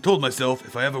I told myself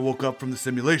if I ever woke up from the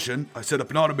simulation, I set up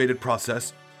an automated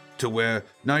process to where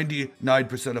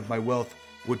 99% of my wealth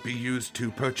would be used to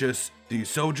purchase the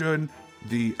Sojourn.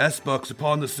 The S-Bucks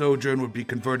upon the Sojourn would be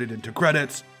converted into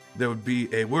credits. There would be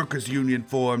a workers' union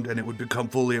formed, and it would become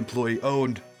fully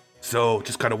employee-owned. So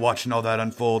just kind of watching all that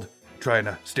unfold, trying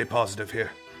to stay positive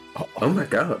here. Oh my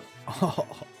god.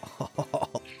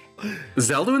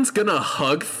 Zeldwin's gonna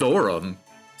hug Thorum.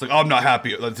 It's like, I'm not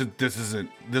happy.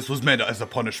 This was meant as a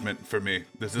punishment for me.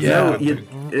 This is Yeah,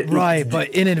 Right, but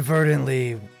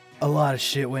inadvertently, a lot of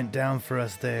shit went down for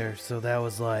us there. So that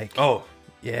was like, Oh,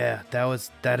 yeah,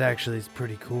 that actually is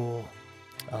pretty cool.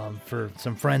 For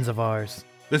some friends of ours.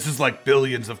 this is like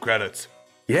billions of credits.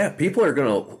 Yeah, people are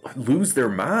gonna lose their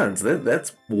minds.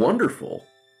 That's wonderful.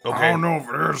 Okay. I don't know if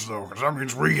it is, though, because that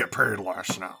means we get paid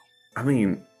less now. I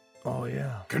mean, Oh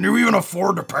yeah. Can you even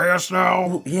afford to pay us now?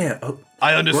 well, yeah.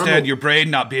 I understand Grumble- your brain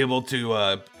not be able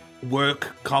to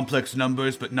work complex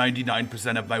numbers, but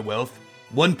 99% of my wealth,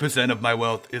 1% of my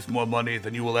wealth is more money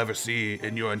than you will ever see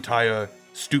in your entire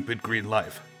stupid green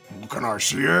life. Can I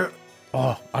see it?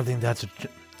 Oh, I think that's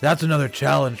another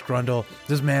challenge, Grundle.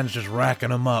 This man's just racking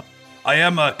them up. I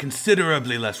am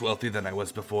considerably less wealthy than I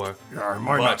was before. Yeah, I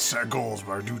might But- not set goals,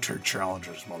 but I do take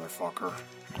challenges, motherfucker.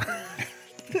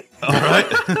 All right.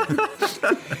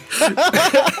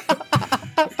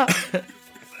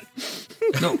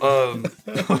 No,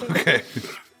 okay.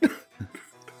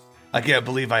 I can't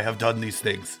believe I have done these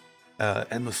things.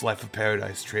 Endless Life of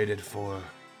Paradise traded for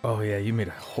Oh yeah, you made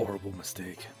a horrible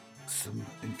mistake. some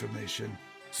information.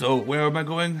 So, where am I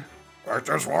going? Right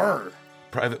this way.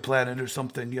 Private planet or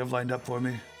something you have lined up for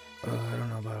me? I don't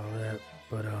know about all that,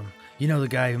 but you know the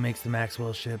guy who makes the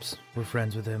Maxwell ships? We're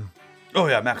friends with him. Oh,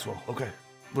 yeah, Maxwell. Okay.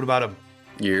 What about him?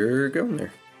 You're going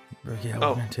there. Yeah, we're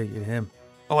Oh. gonna take you to him.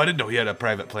 Oh, I didn't know he had a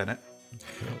private planet.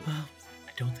 Well,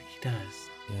 I don't think he does.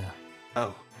 Yeah.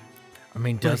 Oh. I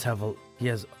mean, he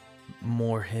has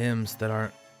more hymns that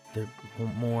aren't, they're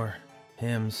more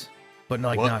hymns, but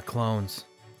like What? not clones.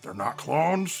 They're not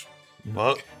clones?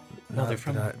 Well, No, they're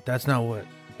from- That's not what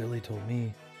Billy told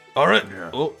me. all right. Yeah.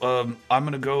 Well, I'm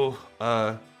gonna go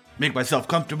make myself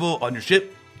comfortable on your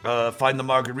ship, find the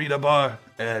margarita bar,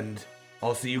 and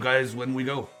I'll see you guys when we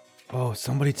go. Oh,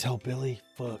 somebody tell Billy.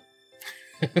 Fuck.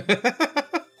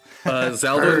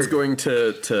 Zeldwin's going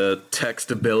to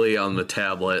text Billy on the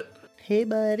tablet. Hey,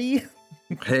 buddy.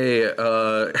 Hey,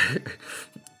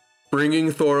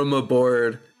 bringing Thorum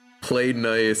aboard, played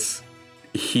nice.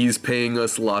 He's paying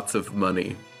us lots of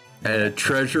money.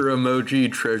 Treasure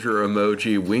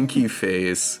emoji, winky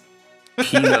face,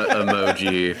 peanut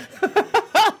emoji,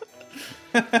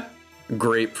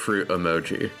 grapefruit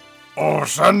emoji. Oh,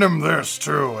 send him this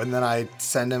too. And then I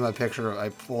send him I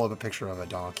pull up a picture of a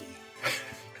donkey.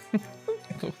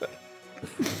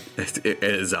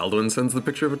 Zeldwin sends the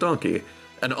picture of a donkey.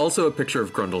 And also a picture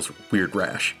of Grundle's weird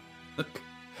rash.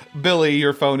 Billy,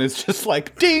 your phone is just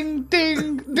like ding,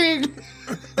 ding, ding.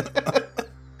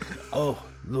 Oh,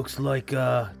 looks like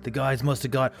the guys must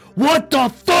have got. What the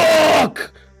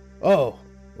fuck? Oh,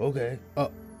 okay.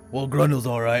 Well, Grundle's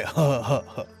all right.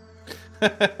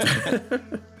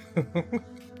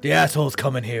 The asshole's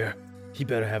coming here. He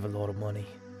better have a lot of money.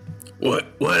 What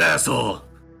asshole?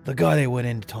 The guy they went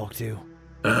in to talk to.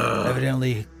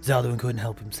 Evidently, Zeldwin couldn't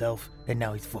help himself, and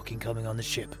now he's fucking coming on the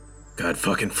ship. God,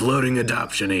 fucking floating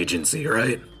adoption agency,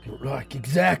 right? Right,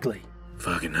 exactly.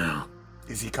 Fucking hell.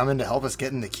 Is he coming to help us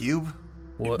get in the cube?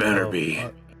 What, better be.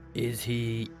 Is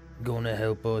he gonna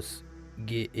help us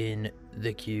get in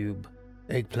the cube?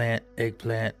 Eggplant,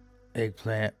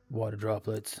 water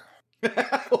droplets.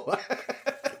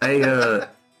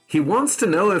 He wants to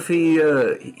know if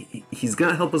he's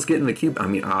gonna help us get in the cube. I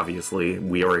mean, obviously,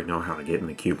 we already know how to get in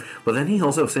the cube. But then he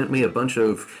also sent me a bunch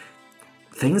of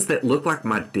things that look like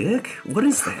my dick. What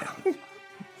is that?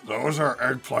 Those are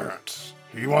eggplants.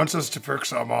 He wants us to pick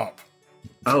some up.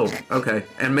 Oh, okay.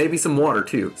 And maybe some water,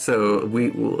 too. So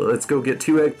let's go get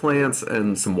 2 eggplants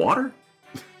and some water?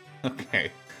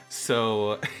 Okay,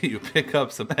 so you pick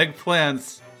up some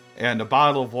eggplants and a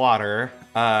bottle of water,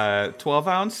 12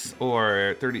 ounce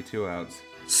or 32 ounce?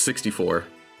 64.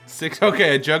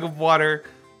 Okay, a jug of water,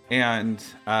 and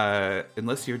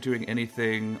unless you're doing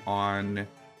anything on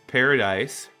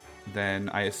Paradise, then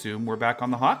I assume we're back on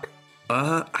the Hawk?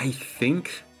 I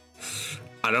think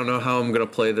I don't know how I'm going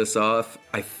to play this off.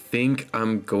 I think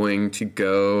I'm going to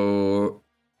go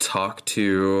talk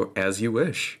to As You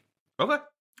Wish. Okay.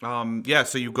 Yeah,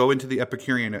 so you go into the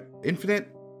Epicurean Infinite.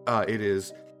 It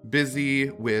is busy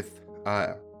with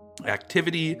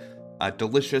activity,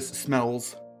 delicious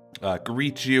smells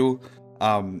greet you,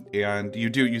 and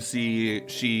you see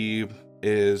she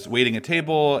is waiting at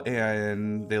table,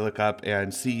 and they look up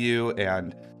and see you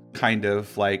and kind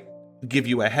of like give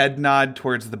you a head nod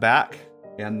towards the back,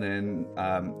 and then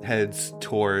heads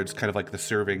towards kind of like the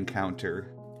serving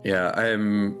counter. Yeah,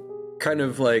 I'm kind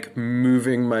of like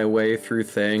moving my way through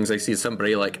things. I see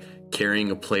somebody like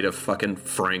carrying a plate of fucking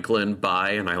Franklin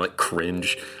by, and I like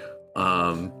cringe.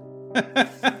 And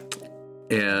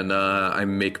I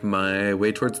make my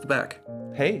way towards the back.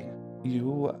 Hey,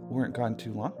 you weren't gone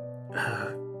too long.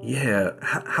 Yeah,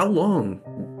 how long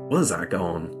was I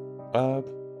gone?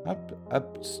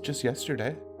 Just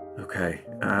yesterday. Okay,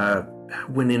 I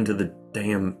went into the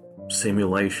damn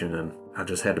simulation, and I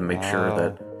just had to make sure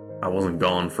that I wasn't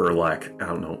gone for like, I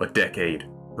don't know, a decade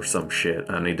or some shit.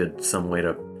 I needed some way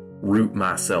to root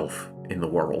myself in the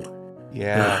world.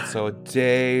 Yeah, so a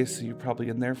day, so you're probably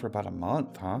in there for about a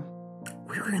month, huh?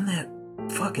 We were in that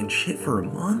fucking shit for a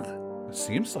month? It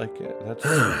seems like it. That's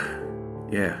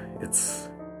Yeah,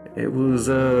 it was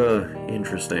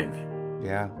interesting.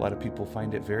 Yeah, a lot of people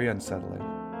find it very unsettling.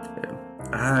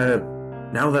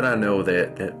 Now that I know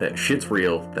that shit's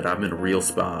real, that I'm in a real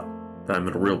spot, that I'm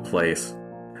in a real place,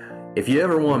 if you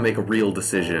ever want to make a real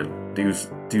decision, do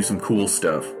some cool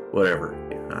stuff, whatever,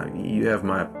 you have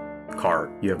my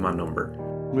card, you have my number.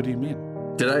 What do you mean?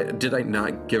 Did I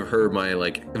not give her my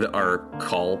our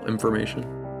call information?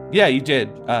 Yeah, you did.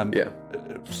 Yeah.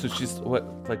 So she's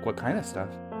what kind of stuff?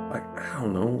 Like, I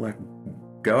don't know, like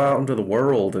go out into the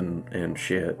world and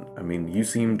shit. I mean, you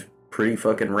seemed pretty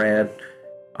fucking rad.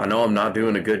 I know I'm not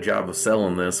doing a good job of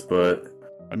selling this, but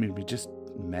I mean, we just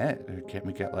met. Can't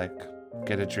we get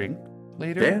a drink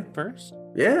later first?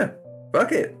 Yeah.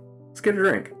 Fuck it. Let's get a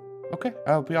drink. Okay.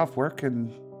 I'll be off work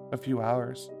in a few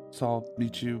hours, so I'll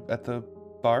meet you at the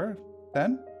bar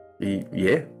then?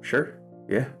 Yeah, sure.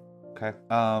 Yeah. Okay.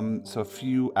 So a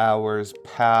few hours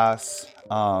pass,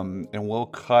 and we'll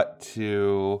cut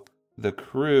to the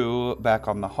crew back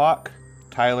on the Hawk.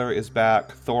 Tyler is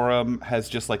back. Thorum has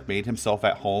just made himself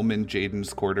at home in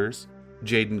Jaden's quarters.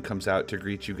 Jaden comes out to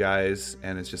greet you guys,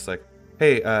 and it's just like,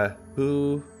 hey,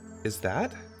 who is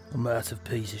that? A massive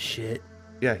piece of shit.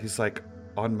 Yeah, he's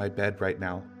on my bed right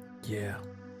now. Yeah.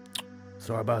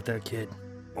 Sorry about that, kid.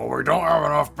 Well, we don't have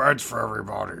enough beds for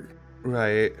everybody.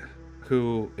 Right.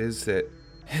 Who is it?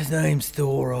 His name's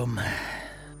Thorum.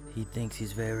 He thinks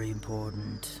he's very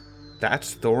important.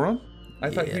 That's Thorum? I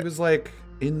thought he was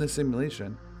in the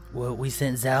simulation. Well, we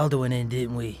sent Zaldwin in,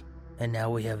 didn't we? And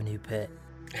now we have a new pet.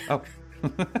 Oh.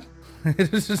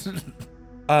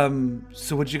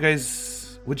 So what'd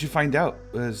you find out?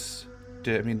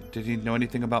 Did he know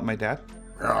anything about my dad?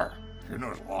 Yeah, he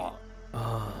knows a lot.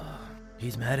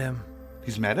 He's met him.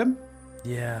 He's met him?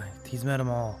 Yeah, he's met them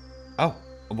all. Oh,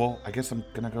 well, I guess I'm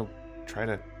gonna go try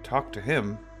to talk to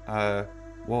him.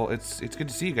 Well, it's good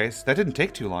to see you guys. That didn't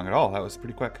take too long at all. That was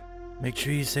pretty quick. Make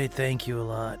sure you say thank you a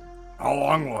lot. How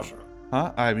long was it?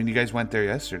 Huh? I mean, you guys went there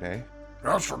yesterday.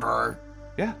 Yesterday?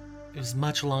 Yeah. It was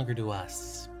much longer to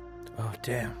us. Oh,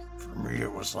 damn. For me,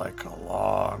 it was a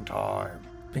long time.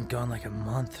 Been gone like a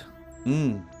month.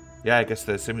 Yeah, I guess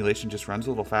the simulation just runs a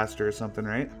little faster or something,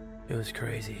 right? It was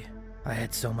crazy. I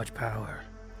had so much power,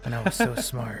 and I was so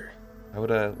smart. I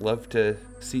would have loved to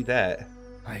see that.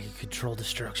 I could control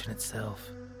destruction itself.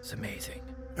 It's amazing.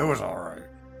 It was alright.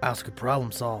 I also could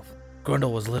problem solve.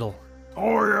 Grundle was little.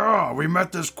 Oh yeah, we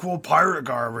met this cool pirate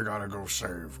guy we gotta go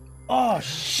save. Oh,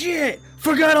 shit!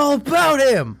 Forgot all about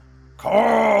him!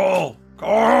 Cole!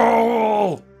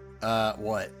 Cole!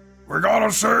 What? We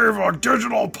gotta save a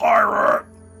digital pirate!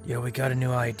 Yeah, we got a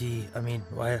new ID.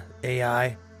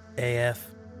 AI, AF,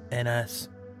 NS.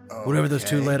 Whatever those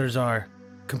two letters are.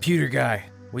 Computer guy.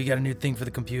 We got a new thing for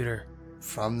the computer.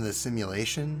 From the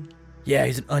simulation? Yeah,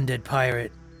 he's an undead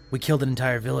pirate. We killed an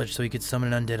entire village so he could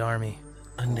summon an undead army.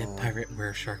 Undead pirate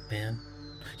wereshark man.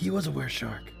 He was a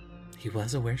wereshark. He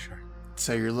was a wereshark.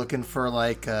 So you're looking for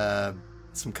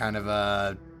some kind of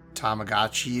a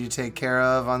Tamagotchi to take care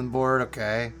of on board?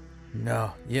 Okay.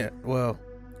 No, yeah, well,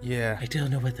 yeah. I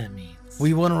don't know what that means.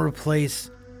 We want to replace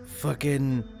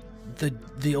fucking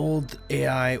the old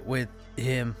AI with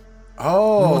him.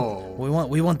 Oh.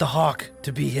 We want the Hawk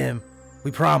to be him.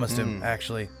 We promised him,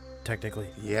 actually, technically.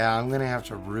 Yeah, I'm gonna have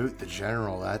to root the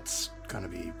general. That's gonna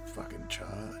be fucking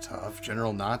tough.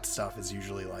 General Knot stuff is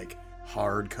usually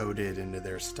hard-coded into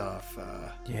their stuff.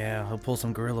 Yeah, he'll pull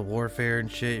some guerrilla warfare and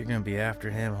shit. You're gonna be after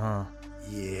him, huh?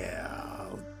 Yeah.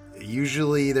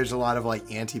 Usually there's a lot of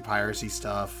like anti-piracy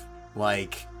stuff.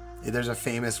 Like there's a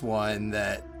famous one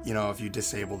that, if you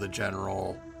disable the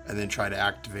general and then try to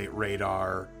activate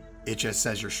radar, it just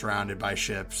says you're surrounded by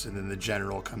ships, and then the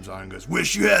general comes on and goes,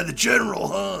 "Wish you had the general,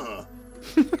 huh?"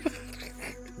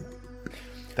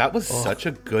 That was such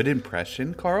a good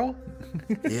impression, Carl.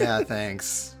 Yeah,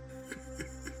 thanks.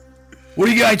 What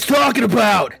are you guys talking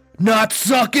about? Not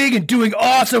sucking and doing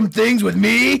awesome things with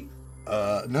me?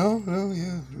 No,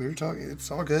 yeah, we were talking.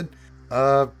 It's all good.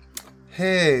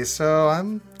 Hey,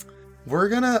 so we're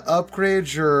gonna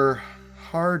upgrade your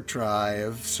hard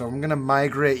drive, so I'm gonna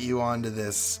migrate you onto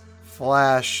this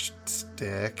flash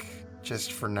stick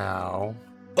just for now.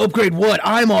 Upgrade what?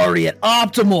 I'm already at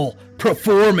optimal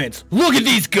performance. Look at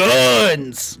these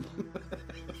guns!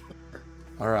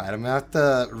 All right, I'm gonna have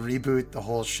to reboot the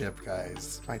whole ship,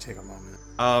 guys. Might take a moment.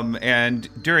 And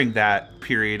during that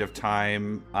period of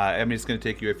time, I mean, it's going to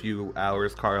take you a few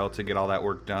hours, Carl, to get all that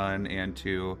work done, and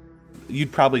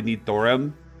you'd probably need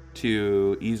Thorum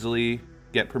to easily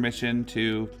get permission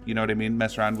to,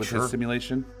 mess around with his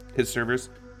simulation, his servers.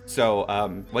 So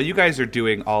while you guys are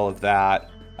doing all of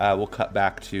that, we'll cut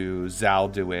back to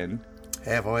Zalduin.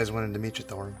 Hey, I've always wanted to meet you,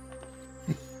 Thorum.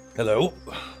 Hello?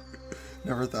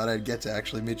 Never thought I'd get to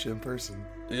actually meet you in person.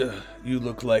 Yeah, you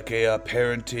look like a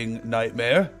parenting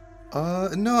nightmare.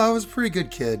 No, I was a pretty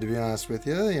good kid, to be honest with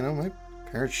you. My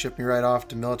parents shipped me right off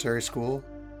to military school.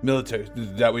 Military?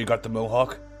 Is that where you got the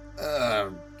mohawk? I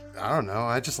don't know.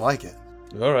 I just like it.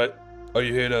 All right. Are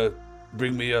you here to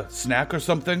bring me a snack or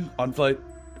something? On-flight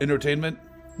entertainment?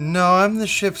 No, I'm the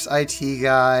ship's IT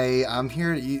guy. I'm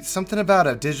here something about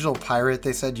a digital pirate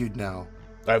they said you'd know.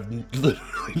 I have literally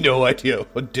no idea.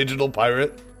 A digital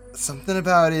pirate? Something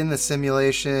about in the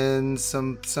simulation,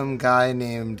 some guy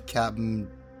named Captain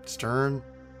Stern.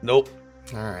 Nope.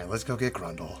 All right, let's go get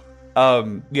Grundle.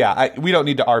 We don't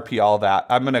need to RP all that.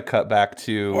 I'm gonna cut back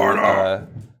to.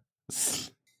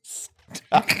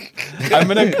 I'm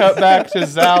gonna cut back to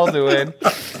Zalduin.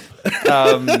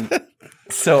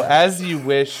 So as you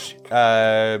wish,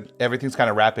 everything's kind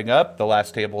of wrapping up. The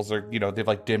last tables are, they've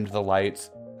like dimmed the lights,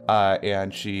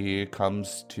 and she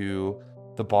comes to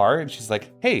the bar and she's like,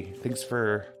 "Hey, thanks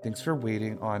for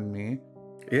waiting on me."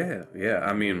 Yeah.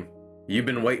 I mean, you've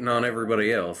been waiting on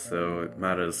everybody else, so it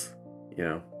might as,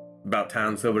 about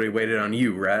time somebody waited on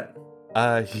you, right?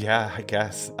 Yeah, I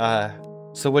guess.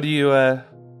 So what do you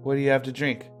have to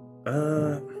drink?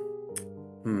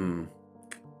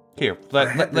 Here,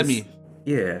 let me.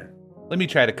 Yeah. Let me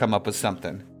try to come up with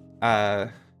something.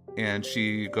 And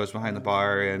she goes behind the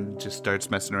bar and just starts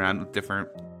messing around with different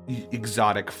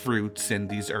exotic fruits and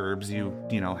these herbs you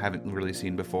haven't really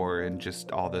seen before, and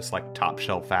just all this like top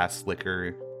shelf ass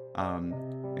liquor,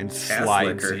 and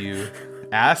slides you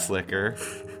ass liquor.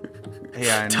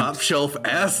 And top shelf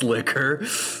ass liquor.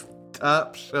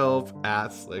 Top shelf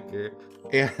ass liquor.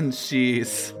 And she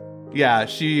slides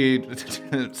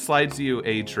you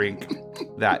a drink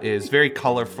that is very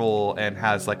colorful and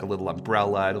has like a little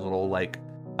umbrella and a little like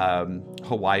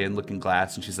Hawaiian looking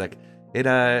glass, and she's like, it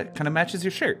kind of matches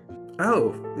your shirt.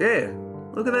 Oh, yeah.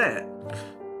 Look at that.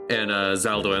 And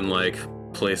Zalduin like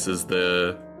places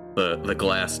the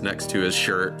glass next to his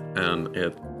shirt, and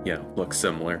it looks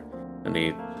similar, and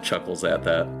he chuckles at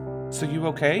that. So you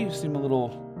okay? You seem a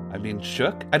little,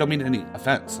 shook. I don't mean any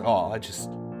offense at all. I just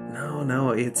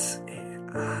No, it's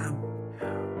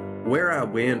where I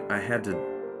went, I had to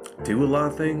do a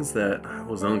lot of things that I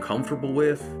was uncomfortable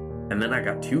with, and then I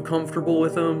got too comfortable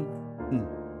with them,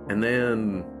 and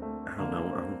then I don't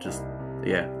know. I'm just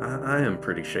I am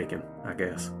pretty shaken, I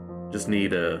guess. Just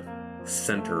need to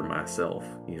center myself,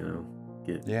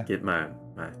 get my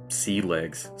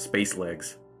space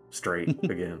legs straight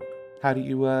again. How do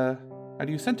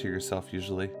you center yourself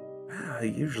usually?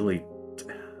 Usually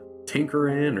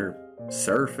tinkering or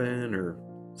surfing or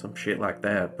some shit like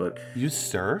that, but... You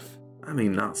surf? I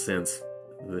mean, not since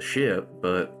the ship,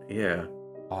 but yeah.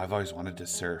 Oh, I've always wanted to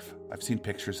surf. I've seen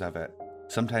pictures of it.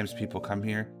 Sometimes people come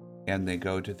here and they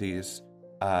go to these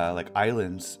like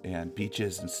islands and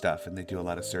beaches and stuff, and they do a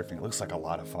lot of surfing. It looks like a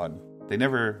lot of fun. They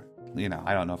never,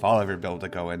 I don't know if I'll ever be able to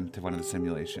go into one of the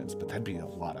simulations, but that'd be a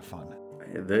lot of fun.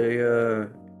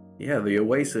 The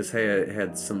Oasis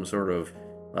had some sort of,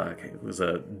 it was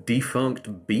a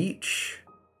defunct beach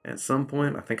at some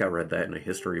point. I think I read that in a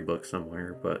history book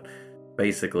somewhere, but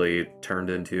basically it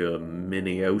turned into a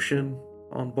mini ocean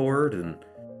on board, and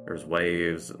there's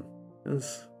waves, and it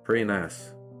was pretty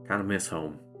nice. Kind of miss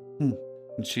home.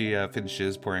 And she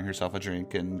finishes pouring herself a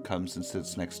drink and comes and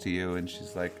sits next to you, and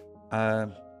she's like,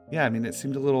 Yeah, I mean, it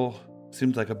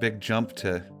seemed like a big jump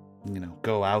to,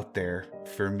 go out there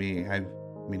for me. I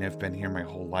mean, I've been here my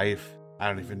whole life. I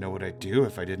don't even know what I'd do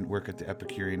if I didn't work at the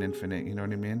Epicurean Infinite, you know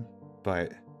what I mean?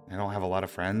 But I don't have a lot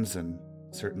of friends, and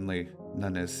certainly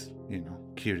none as,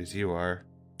 cute as you are.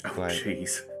 Oh, but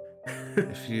jeez.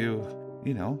 if you,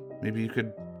 maybe you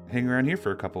could hang around here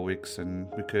for a couple weeks and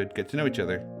we could get to know each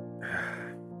other.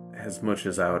 As much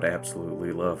as I would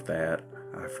absolutely love that,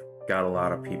 I've got a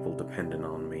lot of people dependent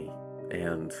on me,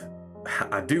 and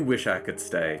I do wish I could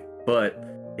stay, but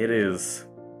it is,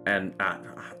 and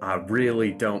I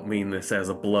really don't mean this as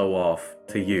a blow-off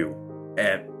to you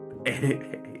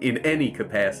in any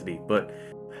capacity, but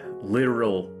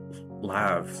literal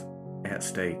lives at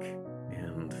stake,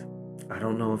 and I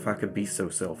don't know if I could be so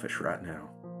selfish right now.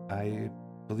 I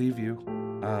believe you.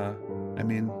 I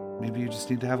mean, maybe you just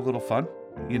need to have a little fun.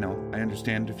 I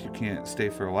understand if you can't stay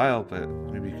for a while, but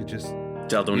maybe you could just...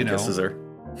 Daldon kisses her.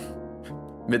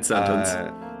 Mid-sentence.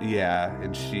 Yeah,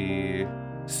 and she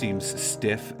seems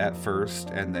stiff at first,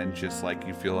 and then just,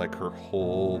 you feel like her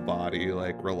whole body,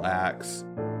 relax,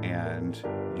 and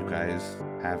you guys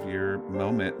have your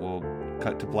moment. We'll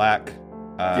cut to black.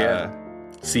 Yeah.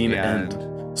 Scene end.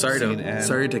 Sorry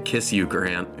end. to kiss you,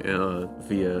 Grant,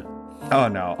 via... Oh,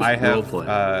 no. I roleplay.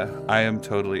 I am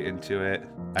totally into it.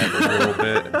 I have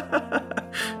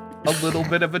a little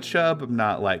bit of a chub. I'm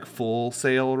not full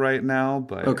sail right now,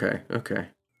 but okay.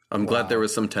 I'm glad there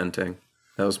was some tenting.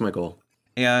 That was my goal.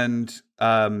 And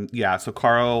so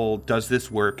Carl does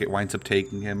this work. It winds up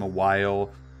taking him a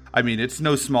while. I mean, it's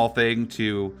no small thing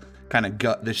to kind of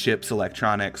gut the ship's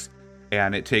electronics,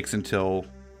 and it takes until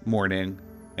morning,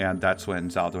 and that's when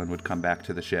Zaldwin would come back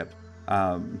to the ship.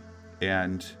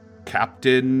 And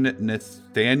Captain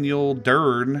Nathaniel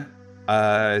Dern,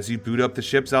 as you boot up the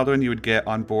ship, Zaldwin, you would get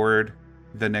on board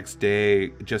the next day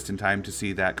just in time to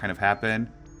see that kind of happen.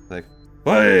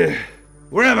 Hey,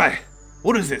 where am I?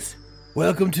 What is this?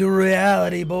 Welcome to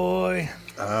reality, boy.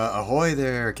 Ahoy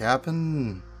there,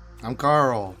 Captain. I'm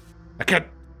Carl.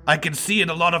 I can see in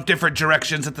a lot of different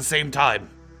directions at the same time.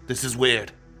 This is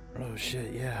weird. Oh,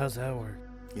 shit, yeah, how's that work?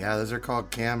 Yeah, those are called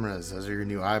cameras. Those are your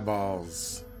new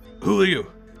eyeballs. Who are you?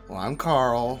 Well, I'm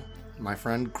Carl. My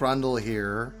friend Grundle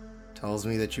here tells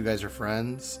me that you guys are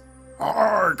friends.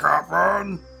 Hi,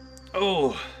 Captain.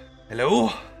 Oh,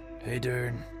 hello? Hey,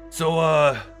 Dern. So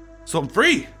I'm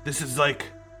free. This is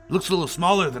looks a little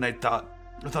smaller than I thought.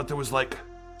 I thought there was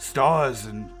stars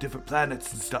and different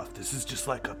planets and stuff. This is just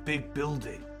a big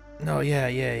building. No, yeah.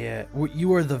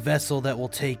 You are the vessel that will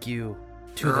take you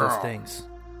to those things.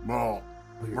 Well,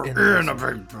 We're we're in a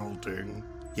big building.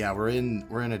 Yeah, we're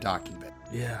in a docking bay.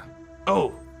 Yeah.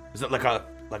 Oh, is that like a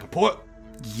port?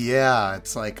 Yeah,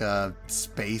 it's like a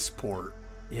spaceport.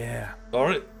 Yeah. All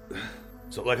right.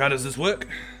 So how does this work?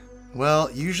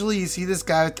 Well, usually you see this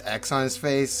guy with the X on his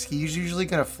face. He's usually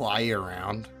gonna fly you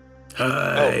around. Hi.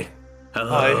 Oh.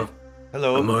 Hello. Hi.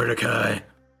 Hello. I'm Mordecai.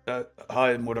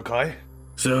 Hi, Mordecai.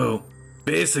 So,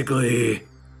 basically,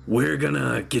 we're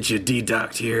gonna get you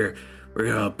de-docked here.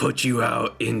 We're gonna put you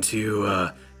out into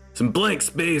some blank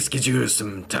space, get you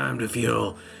some time to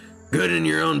feel good in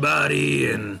your own body,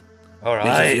 and All make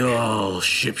right. you feel all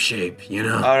ship-shape, you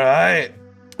know? All right.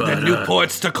 But, Got new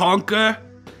ports to conquer,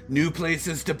 new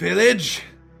places to pillage,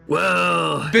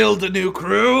 well, build a new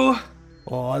crew.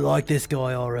 Oh, I like this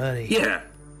guy already. yeah.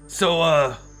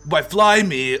 So, by fly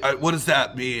me, what does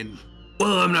that mean?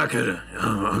 Well, I'm not gonna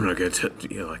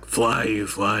fly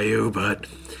you, but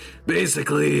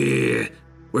basically,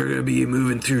 we're gonna be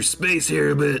moving through space here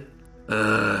a bit.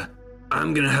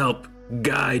 I'm gonna help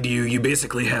guide you. You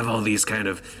basically have all these kind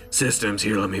of systems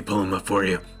here. Let me pull them up for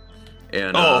you.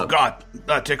 And Oh, God,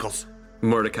 that tickles.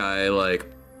 Mordecai,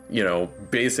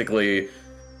 basically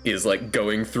is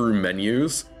going through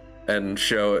menus and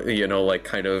show,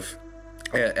 kind of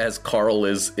as Carl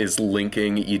is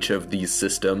linking each of these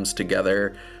systems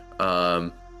together,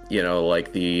 the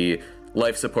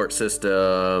life support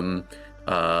system,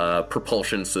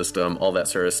 propulsion system, all that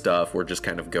sort of stuff. We're just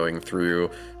kind of going through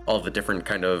all the different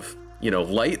kind of,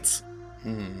 lights.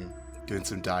 Doing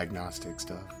some diagnostic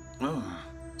stuff.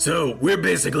 So we're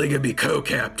basically gonna be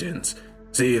co-captains.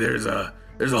 See, there's a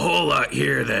whole lot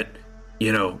here that,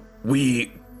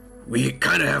 we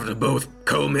kind of have to both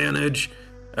co-manage,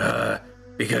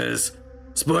 because,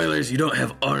 spoilers, you don't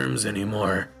have arms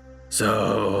anymore.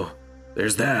 So,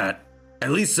 there's that.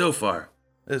 At least so far.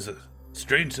 It's a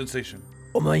strange sensation.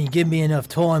 Oh man, you give me enough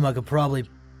time, I could probably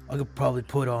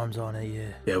put arms on it.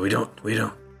 Yeah. Yeah, we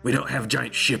don't have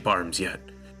giant ship arms yet.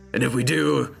 And if we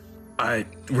do, I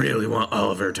really want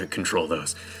Oliver to control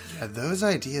those. Yeah, those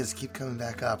ideas keep coming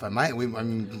back up. I mean,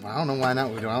 I don't know why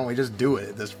not. Why don't we just do it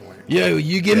at this point? Yo,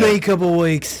 you give me a couple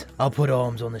weeks. I'll put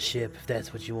arms on the ship if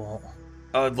that's what you want.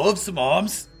 I'd love some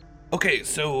arms. Okay,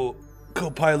 so,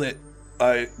 co-pilot,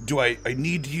 I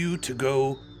need you to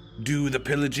go do the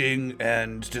pillaging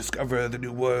and discover the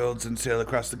new worlds and sail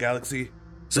across the galaxy?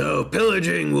 So,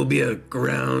 pillaging will be a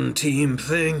ground team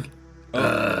thing?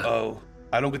 I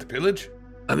don't get to pillage?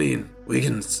 I mean, we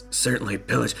can certainly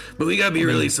pillage, but we gotta be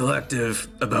really selective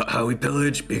about how we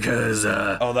pillage because,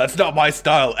 Oh, that's not my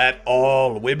style at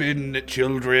all. Women,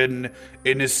 children,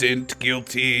 innocent,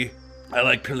 guilty. I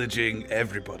like pillaging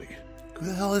everybody. Who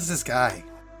the hell is this guy?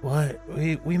 What?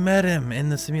 We met him in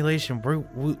the simulation.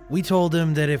 We told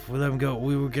him that if we let him go,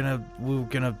 we were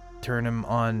gonna turn him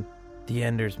on the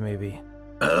Enders, maybe.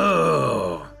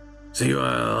 Oh, so you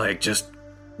wanna, like, just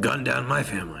gun down my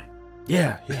family?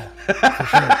 Yeah, for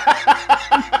sure.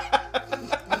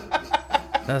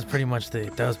 That was pretty much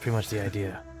the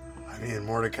idea. I mean,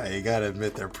 Mordecai, you gotta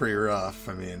admit they're pretty rough.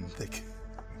 I mean, they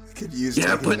could use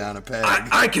taking down a peg.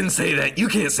 I can say that. You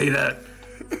can't say that.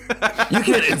 You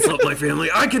can't insult my family.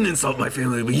 I can insult my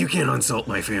family, but you can't insult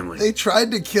my family. They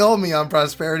tried to kill me on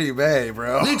Prosperity Bay,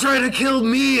 bro. They try to kill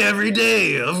me every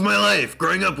day of my life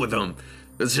growing up with them.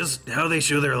 It's just how they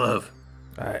show their love.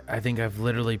 I think I've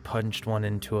literally punched one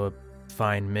into a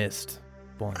fine mist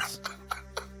once.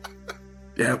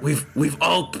 Yeah, we've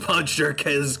all punched our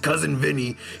cousin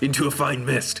Vinny into a fine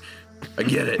mist. I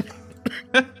get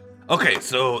it. Okay,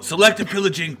 so selective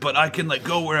pillaging, but I can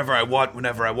go wherever I want,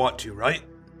 whenever I want to, right?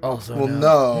 Also, Well,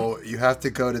 no, you have to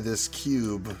go to this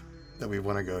cube that we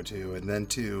want to go to, and then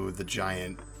to the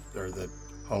giant, or the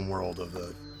homeworld of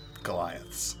the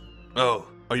Goliaths. Oh,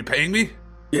 are you paying me?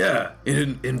 Yeah,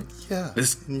 in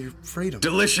this in your freedom.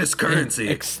 delicious currency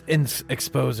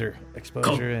exposure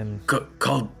and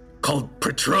called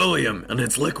petroleum, and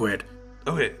it's liquid.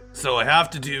 Okay, so I have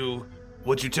to do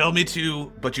what you tell me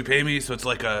to, but you pay me, so it's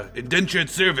like a indentured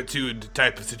servitude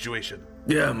type of situation.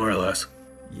 Yeah, more or less.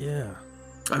 yeah.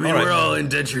 I mean, we're all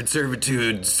indentured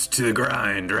servitudes to the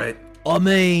grind, right? I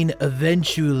mean,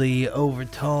 eventually, over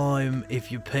time,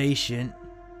 if you're patient,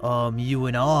 you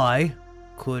and I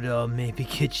could maybe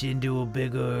get you into a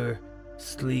bigger,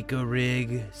 sleeker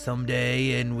rig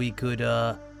someday, and we could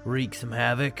wreak some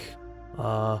havoc.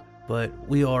 But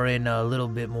we are in a little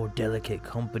bit more delicate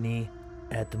company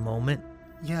at the moment.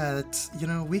 Yeah, that's,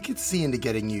 we could see into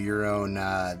getting you your own,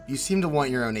 you seem to want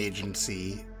your own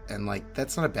agency, and,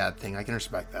 that's not a bad thing. I can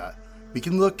respect that. We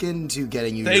can look into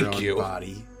getting you your own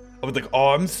body. With,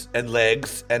 arms and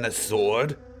legs and a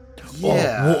sword?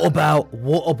 Yeah. Oh,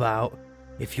 what about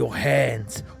if your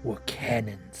hands were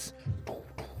cannons?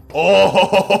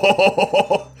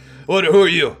 Oh! Who are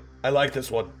you? I like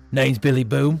this one. Name's Billy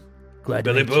Boom. Glad to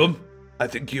Billy meet you. Boom? I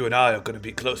think you and I are going to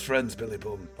be close friends, Billy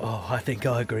Boom. Oh, I think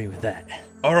I agree with that.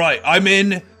 All right, I'm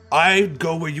in. I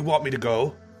go where you want me to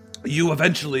go. You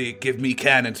eventually give me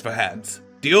cannons for hands.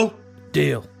 Deal?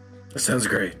 Deal. That sounds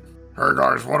great. Hey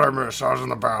guys, what I missed? I was in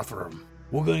the bathroom.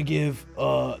 We're gonna give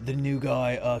the new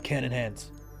guy cannon hands.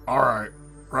 Alright,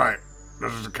 right.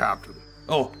 This is the captain.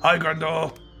 Oh, hi,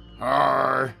 Grendel.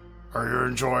 Hi. Are you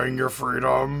enjoying your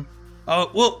freedom?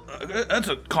 Well, that's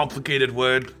a complicated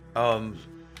word.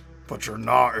 But you're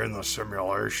not in the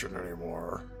simulation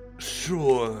anymore.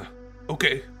 Sure.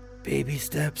 Okay. Baby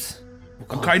steps.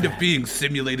 I'm kind of being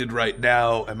simulated right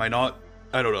now, am I not?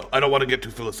 I don't know. I don't want to get too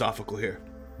philosophical here.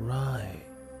 Right.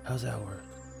 How's that work?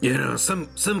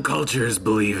 Some cultures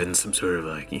believe in some sort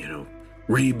of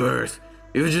rebirth.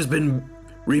 You've just been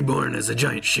reborn as a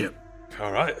giant ship.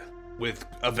 All right. With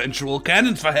eventual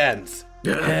cannons for hands.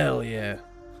 Yeah. Hell yeah.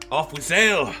 Off we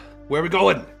sail. Where are we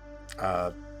going?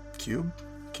 Cube?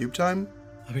 Cube time?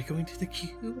 Are we going to the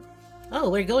cube? Oh,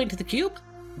 we're going to the cube?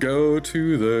 Go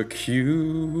to the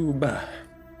cube.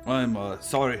 I'm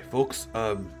sorry, folks.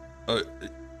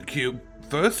 Cube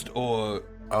first, or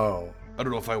Oh. I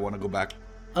don't know if I want to go back.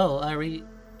 Oh, are we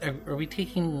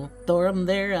taking Thorum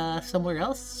there somewhere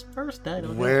else first? I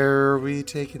don't know. Where are we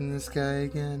taking this guy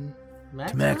again?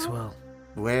 To Maxwell.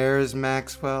 Where's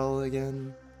Maxwell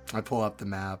again? I pull up the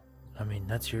map. I mean,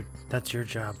 that's your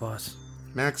job, boss.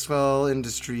 Maxwell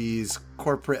Industries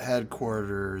corporate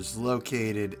headquarters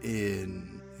located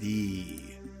in the...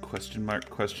 Question mark,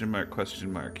 question mark,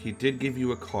 question mark. He did give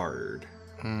you a card.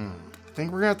 I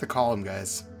think we're gonna have to call him,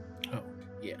 guys. Oh,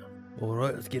 yeah. All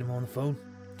right, let's get him on the phone.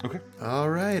 Okay. All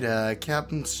right,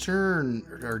 Captain Stern,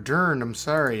 or Dern, I'm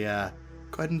sorry. Go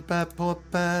ahead and pull up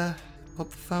the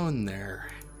phone there.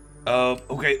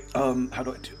 Okay, how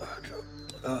do I do,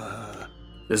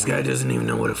 This guy doesn't even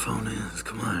know what a phone is.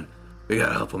 Come on. We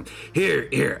gotta help him.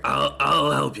 Here,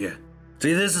 I'll help you.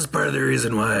 See, this is part of the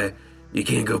reason why you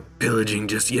can't go pillaging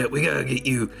just yet. We gotta get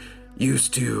you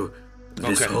used to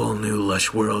this whole new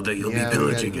lush world that you'll be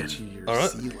pillaging in. All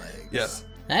right. Sea legs. Yeah.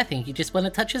 I think you just want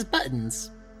to touch his buttons.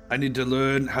 I need to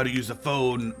learn how to use a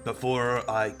phone before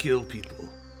I kill people.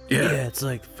 Yeah, it's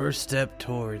like first step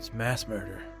towards mass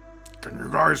murder. Can you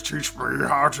guys teach me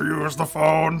how to use the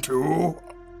phone, too?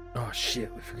 Oh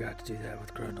shit, we forgot to do that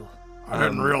with Grundle. I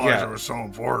didn't realize it was so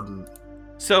important.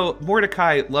 So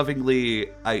Mordecai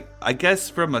lovingly, I guess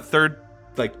from a third,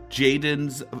 like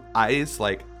Jaden's eyes,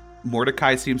 like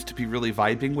Mordecai seems to be really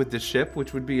vibing with this ship,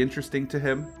 which would be interesting to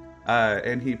him.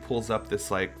 And he pulls up the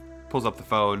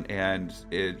phone, and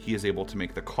he is able to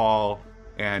make the call.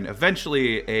 And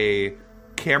eventually a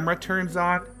camera turns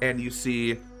on, and you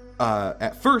see,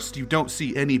 at first you don't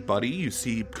see anybody. You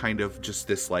see kind of just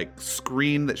this like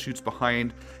screen that shoots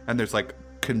behind, and there's like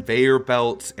conveyor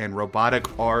belts and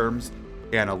robotic arms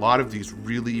and a lot of these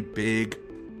really big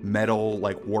metal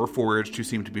like warforged who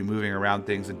seem to be moving around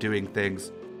things and doing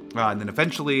things. And then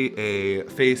eventually a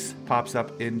face pops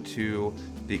up into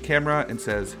the camera and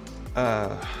says,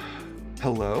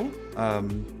 hello?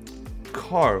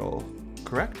 Carl,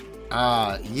 correct?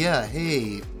 Yeah,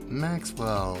 hey,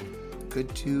 Maxwell.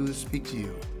 Good to speak to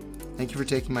you. Thank you for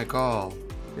taking my call.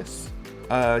 Yes.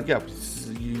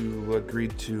 You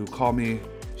agreed to call me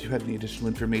if you had any additional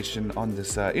information on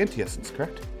this anti-essence,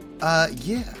 correct?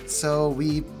 Yeah, so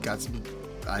we got some,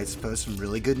 I suppose, some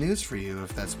really good news for you,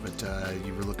 if that's what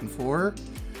you were looking for.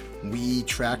 We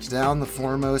tracked down the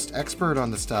foremost expert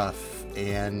on the stuff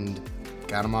and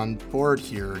got him on board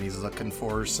here, and he's looking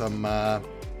for some,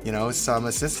 some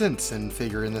assistance in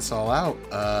figuring this all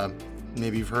out.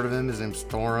 Maybe you've heard of him. His name's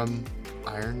Thorum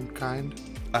Ironkind.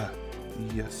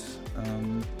 Yes.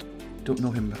 Don't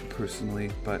know him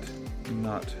personally, but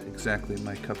not exactly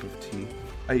my cup of tea.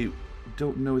 I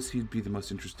don't know as he'd be the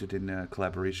most interested in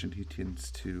collaboration. He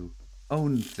tends to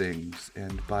own things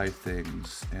and buy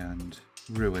things and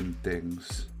ruin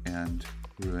things and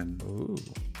ruin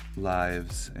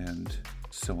lives and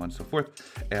so on and so forth.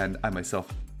 And I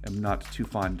myself am not too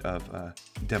fond of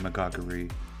demagoguery,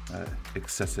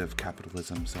 excessive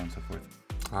capitalism, so on and so forth.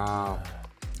 Oh,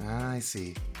 I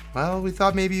see. Well, we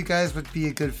thought maybe you guys would be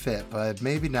a good fit, but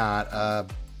maybe not.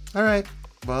 All right.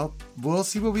 Well, we'll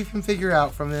see what we can figure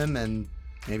out from him and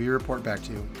maybe report back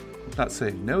to you. I'm not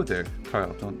saying no there,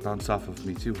 Carl. Don't bounce off of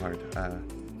me too hard.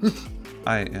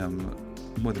 I am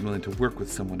more than willing to work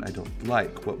with someone I don't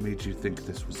like. What made you think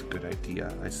this was a good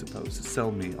idea, I suppose?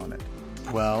 Sell me on it.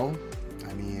 Well,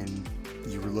 I mean,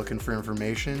 you were looking for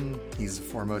information. He's the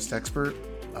foremost expert.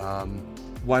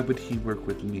 Why would he work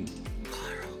with me?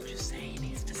 Carl, just say he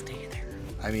needs to stay there.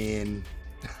 I mean...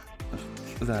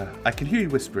 I can hear you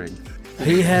whispering.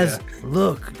 He has,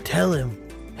 look, tell him.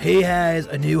 He has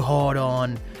a new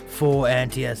hard-on for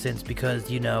anti-essence because,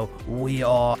 we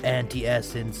are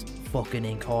anti-essence fucking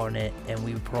incarnate, and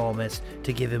we promised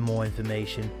to give him more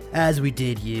information, as we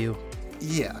did you.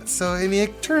 Yeah, so, I mean,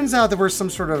 it turns out that we're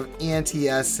some sort of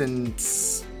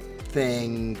anti-essence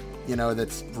thing,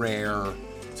 that's rare.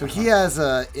 So he has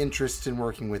an interest in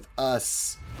working with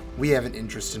us. We have an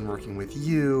interest in working with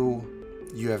you.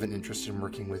 You have an interest in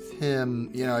working with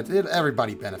him.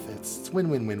 Everybody benefits. It's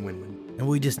win-win-win-win-win. And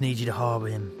we just need you to harbor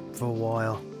him for a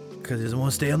while, because he doesn't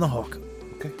want to stay on the hook.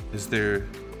 Okay. Is there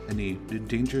any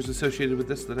dangers associated with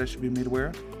this that I should be made aware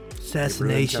of?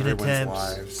 Assassination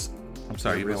attempts. Lives. I'm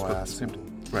sorry, you Real both spoke at the same asshole.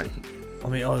 time. Right. I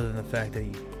mean, other than the fact that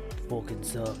he fucking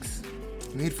sucks.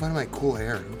 You made fun of my cool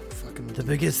hair. Who fucking The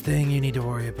biggest thing you need to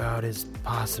worry about is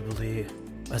possibly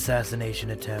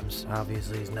assassination attempts.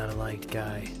 Obviously, he's not a liked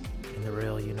guy in the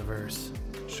real universe.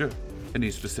 Sure.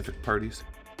 Any specific parties?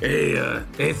 Hey,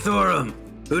 Thorum,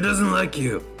 who doesn't like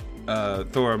you?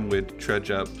 Thorum would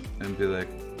trudge up and be like,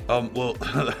 well,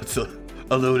 that's a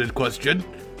loaded question.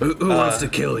 Who wants to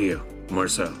kill you, more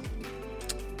so?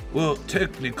 Well,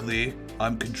 technically,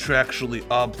 I'm contractually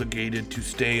obligated to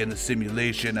stay in the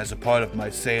simulation as a part of my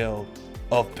sale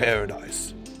of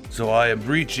paradise. So I am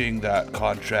breaching that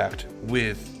contract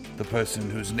with the person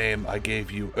whose name I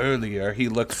gave you earlier. He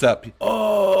looks up.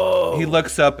 Oh! He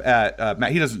looks up at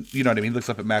Matt. He doesn't, you know what I mean? He looks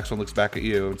up at Maxwell and looks back at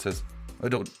you and says, I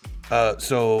don't,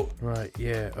 Right,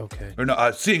 yeah, okay. Or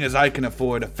no, seeing as I can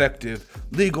afford effective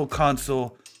legal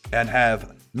counsel and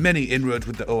have many inroads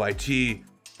with the OIT,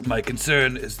 my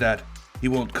concern is that he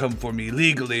won't come for me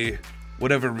legally,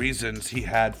 whatever reasons he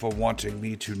had for wanting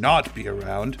me to not be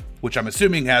around, which I'm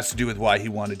assuming has to do with why he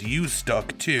wanted you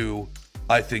stuck too.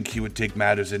 I think he would take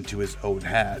matters into his own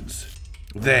hands.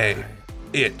 They,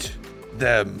 it,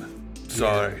 them.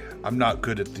 Sorry, I'm not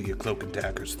good at the cloak and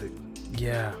daggers thing.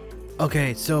 Yeah.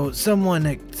 Okay, so someone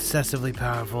excessively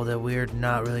powerful that we're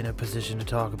not really in a position to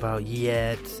talk about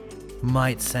yet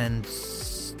might send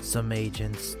some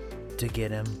agents to get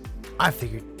him.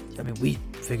 We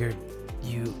figured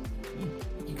you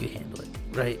could handle it,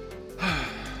 right?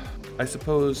 I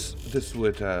suppose this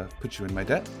would put you in my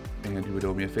debt, and you would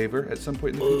owe me a favor at some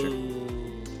point in the future.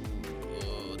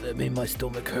 Oh, that made my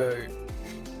stomach hurt.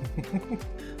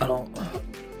 I don't...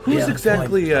 Who's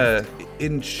exactly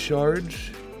in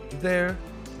charge there?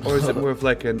 Or is it more of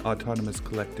like an autonomous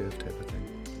collective type of thing?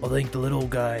 I think the little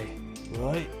guy,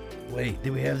 right? Wait,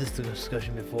 did we have this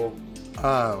discussion before?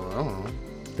 I don't know.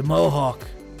 The Mohawk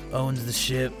owns the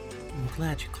ship. I'm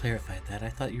glad you clarified that. I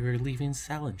thought you were leaving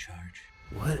Sal in charge.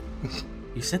 What?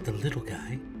 You said the little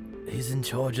guy. He's in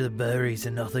charge of the berries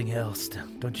and nothing else.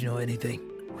 Don't you know anything?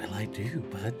 Well, I do,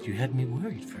 but you had me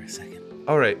worried for a second.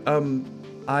 Alright,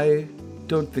 I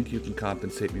don't think you can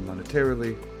compensate me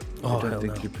monetarily. Oh, I don't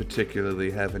think no. you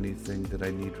particularly have anything that I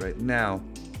need right now.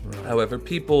 Right. However,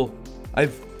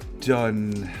 I've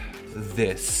done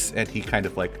this, and he kind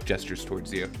of like gestures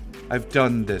towards you. I've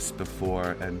done this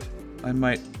before, and I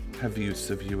might have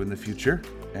use of you in the future.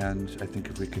 And I think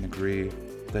if we can agree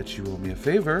that you owe me a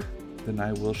favor, then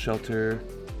I will shelter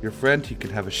your friend. He can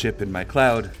have a ship in my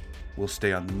cloud. We'll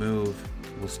stay on the move.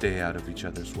 We'll stay out of each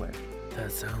other's way.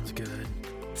 That sounds good.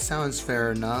 Sounds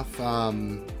fair enough.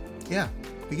 Yeah,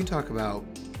 we can talk about,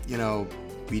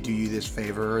 we do you this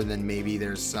favor, and then maybe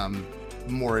there's some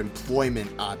more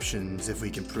employment options if we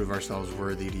can prove ourselves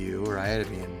worthy to you, right? I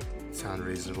mean, sound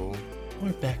reasonable. Or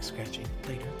back scratching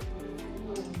later.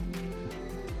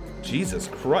 Jesus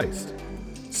Christ.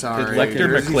 Sorry, Lecter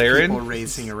there's these McLaren? people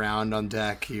racing around on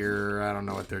deck here. I don't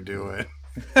know what they're doing.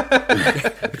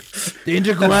 The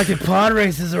intergalactic pod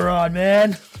races are on,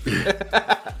 man.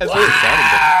 That's what it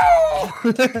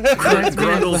sounded like.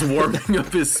 Grundle's warming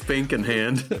up his spanking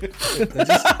hand. Damn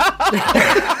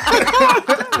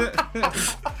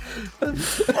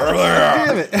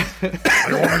it.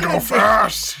 I want to go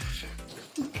fast.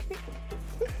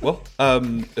 Well,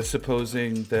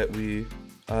 supposing that we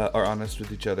are honest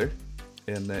with each other,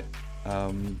 and that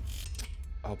I'll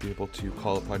be able to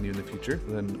call upon you in the future,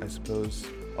 then I suppose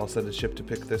I'll send a ship to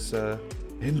pick this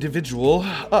individual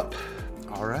up.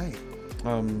 All right.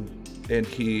 And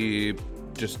he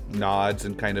just nods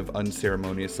and kind of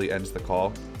unceremoniously ends the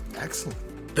call. Excellent.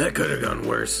 That could have gone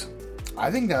worse.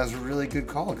 I think that was a really good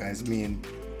call, guys. I mean,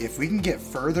 if we can get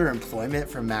further employment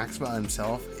from Maxwell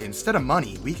himself, instead of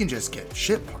money, we can just get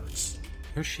ship parts.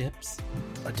 Or ships.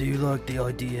 I do like the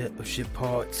idea of ship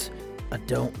parts. I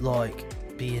don't like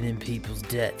being in people's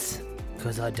debts,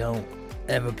 because I don't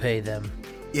ever pay them.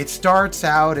 It starts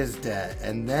out as debt,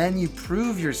 and then you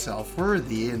prove yourself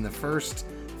worthy in the first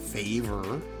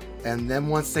favor, and then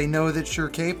once they know that you're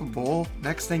capable,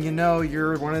 next thing you know,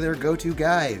 you're one of their go-to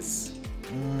guys.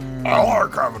 I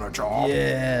like having a job.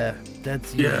 Yeah,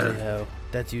 that's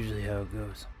usually how it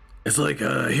goes. It's like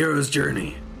a hero's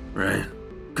journey, right?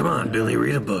 Come on, Billy,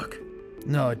 read a book.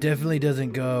 No, it definitely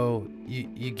doesn't go,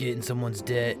 you get in someone's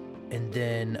debt, and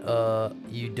then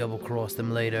you double-cross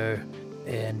them later,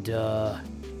 and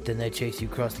then they chase you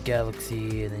across the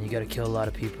galaxy, and then you gotta kill a lot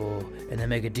of people, and then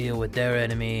make a deal with their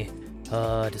enemy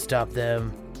to stop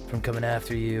them from coming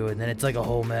after you, and then it's like a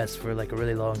whole mess for like a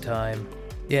really long time.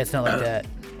 Yeah, it's not like that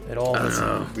at all.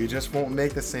 We just won't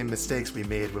make the same mistakes we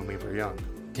made when we were young.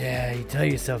 Yeah, you tell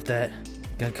yourself that.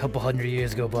 Got a couple 100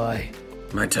 years go by.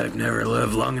 My type never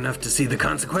lived long enough to see the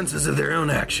consequences of their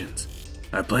own actions.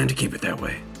 I plan to keep it that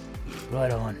way.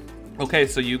 Right on. Okay,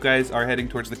 so you guys are heading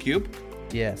towards the cube.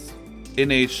 Yes. In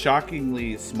a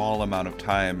shockingly small amount of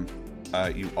time,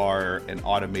 you are an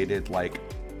automated, like,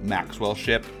 Maxwell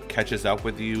ship, catches up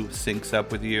with you, syncs up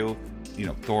with you.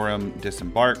 Thorum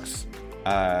disembarks,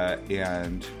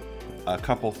 and a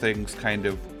couple things kind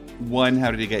of... One,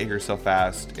 how did he get here so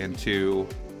fast? And two,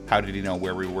 how did he know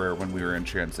where we were when we were in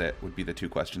transit? Would be the two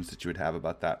questions that you would have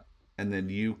about that. And then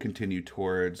you continue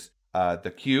towards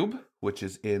the cube, which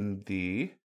is in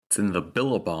the... It's in the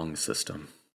Billabong system.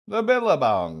 The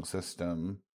Billabong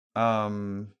system.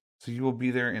 So you will be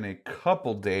there in a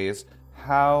couple days.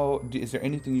 Is there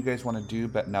anything you guys want to do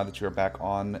but now that you're back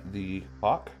on the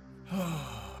Hawk?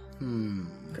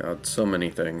 God, so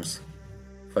many things.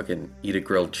 Fucking eat a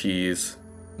grilled cheese.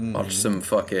 Watch some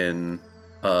fucking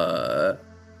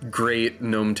great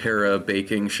Gnome Terra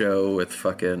baking show with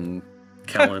fucking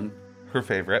Kellen. Her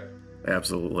favorite.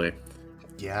 Absolutely.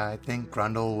 Yeah, I think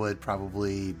Grundle would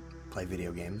probably play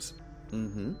video games.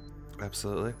 Mm-hmm.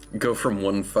 Absolutely. Go from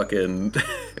one fucking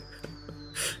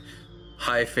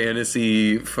high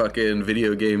fantasy fucking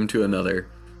video game to another.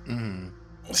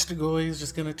 Stegoi is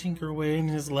just gonna tinker away in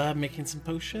his lab making some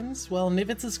potions, while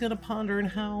Nivitz is gonna ponder on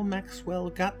how Maxwell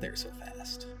got there so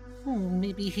fast.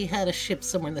 Maybe he had a ship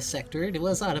somewhere in the sector and it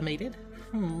was automated.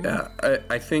 Yeah,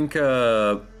 I think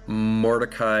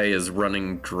Mordecai is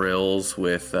running drills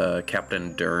with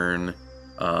Captain Dern,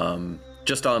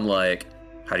 just on like,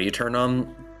 how do you turn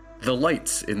on the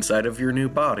lights inside of your new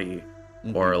body?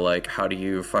 Or like, how do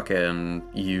you fucking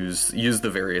use the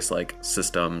various like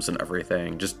systems and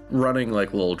everything? Just running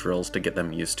like little drills to get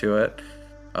them used to it,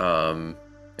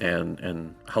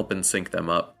 and helping sync them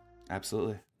up.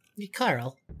 Absolutely. Hey,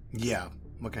 Carl. Yeah.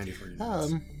 What can I do for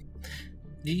you?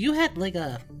 You had like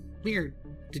a weird.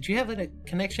 Did you have a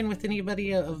connection with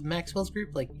anybody of Maxwell's group,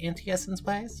 like anti-essence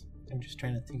wise? I'm just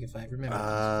trying to think if I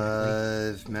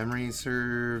remember. If memory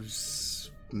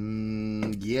serves.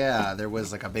 Yeah, there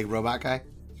was like a big robot guy.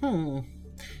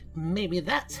 Maybe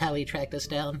that's how he tracked us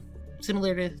down.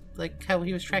 Similar to like how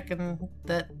he was tracking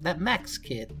that Max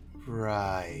kid.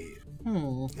 Right.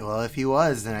 Well, if he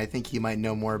was, then I think he might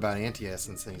know more about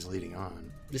anti-essence than he's leading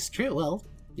on. It's true. Well,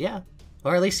 yeah.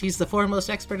 Or at least he's the foremost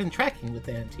expert in tracking with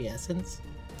anti-essence.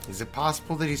 Is it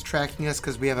possible that he's tracking us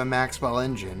because we have a Maxwell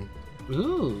engine?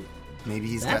 Ooh. Maybe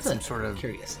he's That's got some sort of...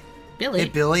 curious. Billy. Hey,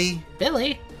 Billy?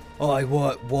 Billy. Oi,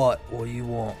 what do you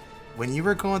want? When you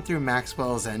were going through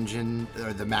Maxwell's engine,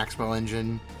 or the Maxwell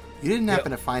engine, you didn't happen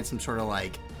to find some sort of,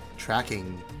 like,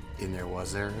 tracking in there,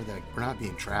 was there? Like, we're not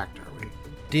being tracked, are we?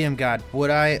 DM God, would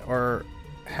I, or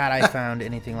had I found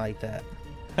anything like that?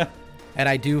 And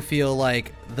I do feel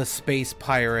like the space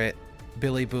pirate,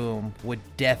 Billy Boom, would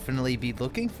definitely be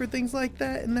looking for things like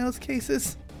that in those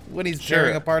cases, when he's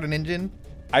tearing apart an engine.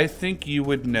 I think you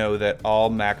would know that all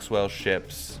Maxwell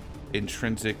ships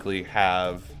intrinsically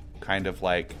have kind of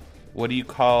like, what do you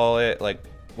call it? Like,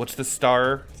 what's the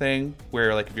star thing?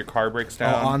 Where, like, if your car breaks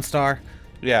down? Oh, OnStar?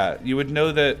 Yeah, you would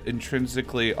know that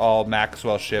intrinsically all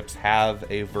Maxwell ships have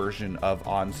a version of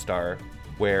OnStar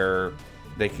where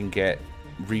they can get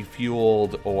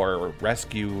refueled or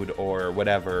rescued or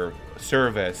whatever,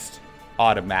 serviced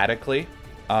automatically.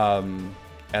 And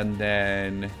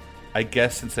then I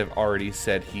guess since I've already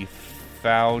said he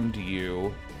found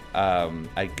you,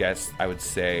 I guess I would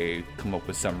say come up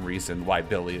with some reason why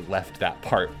Billy left that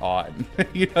part on.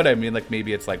 You know what I mean? Like,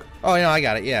 maybe it's like, Oh, no, I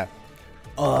got it, yeah.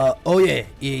 Yeah.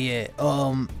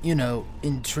 You know,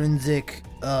 intrinsic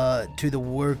to the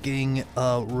working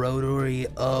rotary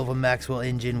of a Maxwell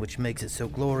engine, which makes it so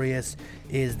glorious,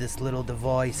 is this little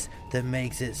device that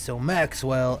makes it so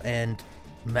Maxwell and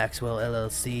Maxwell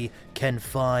LLC can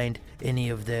find any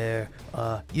of their,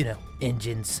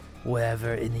 engines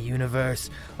wherever in the universe.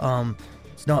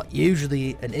 It's not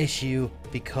usually an issue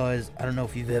because I don't know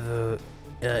if you've ever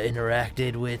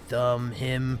interacted with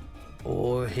him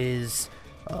or his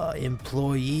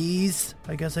employees,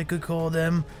 I guess I could call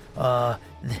them.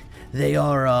 They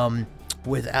are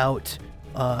without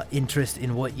interest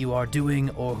in what you are doing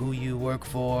or who you work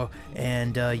for,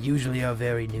 and usually are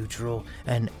very neutral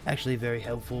and actually very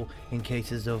helpful in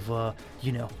cases of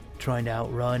trying to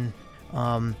outrun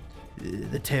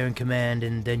the Terran command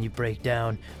and then you break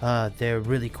down. They're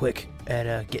really quick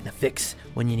at getting a fix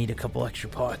when you need a couple extra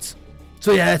parts.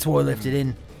 So yeah, that's why I left it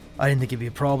in. I didn't think it'd be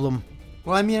a problem.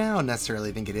 Well, I mean, I don't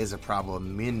necessarily think it is a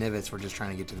problem. Me and Nivitz were just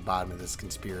trying to get to the bottom of this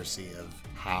conspiracy of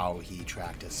how he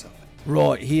tracked us so fast.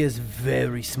 Right, he is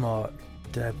very smart.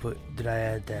 Did I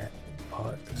add that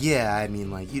part? Yeah, I mean,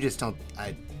 like, you just don't,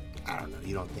 I don't know,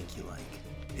 you don't think he, like,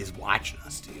 is watching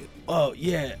us, dude. Oh,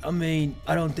 yeah, I mean,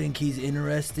 I don't think he's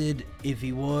interested. If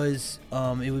he was,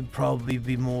 it would probably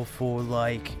be more for,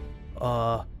 like,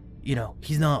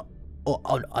 he's not,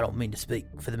 I don't mean to speak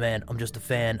for the man, I'm just a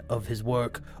fan of his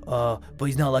work, but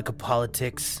he's not like a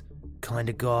politics kind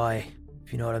of guy,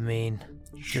 if you know what I mean.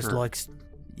 Sure. Just likes,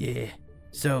 yeah.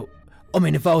 So, I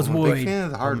mean, if I was I'm a worried... big fan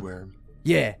of the hardware.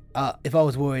 Yeah, if I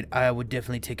was worried, I would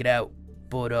definitely take it out.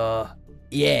 But,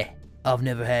 yeah, I've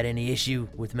never had any issue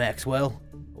with Maxwell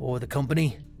or the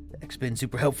company. It's been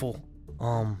super helpful.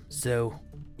 So,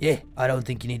 yeah, I don't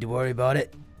think you need to worry about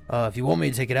it. If you want me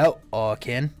to take it out, I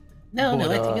can. No,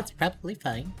 But, I think it's probably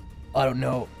fine. I don't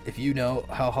know if you know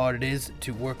how hard it is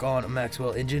to work on a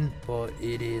Maxwell engine, but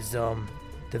it is,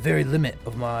 the very limit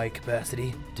of my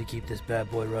capacity to keep this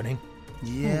bad boy running.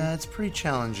 Yeah, it's pretty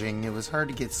challenging. It was hard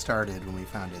to get started when we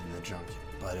found it in the junkyard,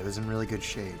 but it was in really good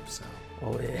shape, so...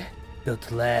 Oh, yeah. Built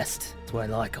to last. That's why I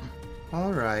like them.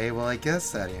 Alright, well, I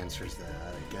guess that answers that,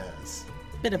 I guess.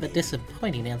 Bit of a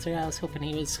disappointing answer. I was hoping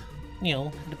he was,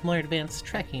 had more advanced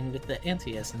tracking with the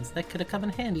anti-essence. That could have come in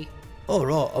handy. Oh,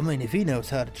 right. I mean, if he knows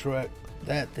how to track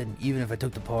that, then even if I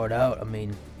took the part out, I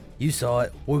mean, you saw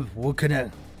it. We're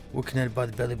connected by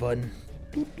the belly button.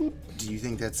 Do you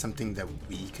think that's something that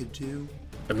we could do?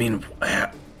 I mean,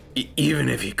 even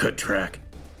if he could track,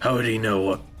 how would he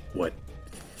know what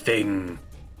thing,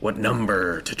 what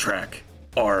number to track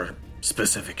our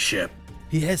specific ship?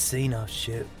 He has seen our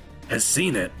ship. Has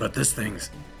seen it, but this thing's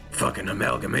fucking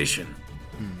amalgamation.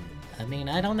 I mean,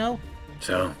 I don't know.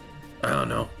 So, I don't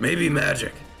know. Maybe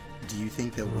magic. Do you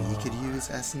think that we could use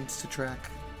essence to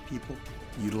track people?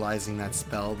 Utilizing that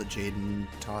spell that Jaden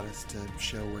taught us to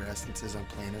show where essence is on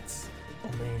planets?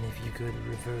 I mean, if you could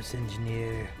reverse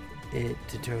engineer it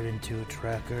to turn into a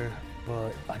tracker,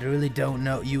 but I really don't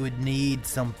know. You would need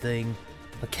something,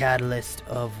 a catalyst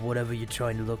of whatever you're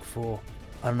trying to look for.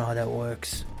 I don't know how that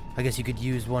works. I guess you could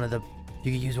use one of the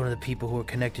people who are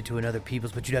connected to another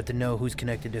people's, but you'd have to know who's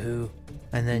connected to who,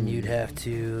 and then you'd have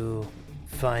to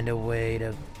find a way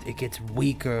to. It gets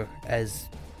weaker as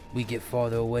we get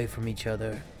farther away from each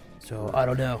other. So I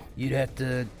don't know. You'd have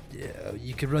to.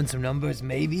 You could run some numbers,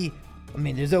 maybe. I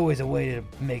mean, there's always a way to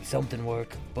make something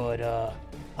work, but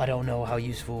I don't know how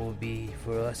useful it would be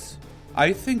for us.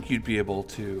 I think you'd be able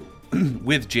to,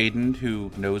 with Jaden, who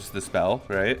knows the spell,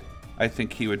 right? I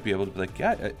think he would be able to be like,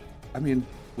 yeah, I mean,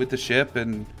 with the ship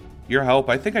and your help,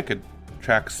 I think I could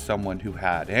track someone who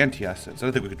had anti-essence. I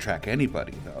don't think we could track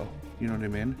anybody, though. You know what I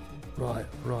mean? Right.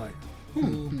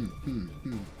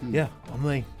 Yeah, I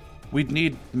mean, We'd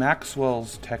need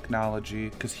Maxwell's technology,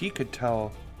 because he could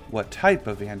tell what type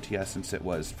of anti-essence it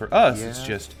was. For us, it's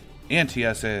just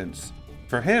anti-essence.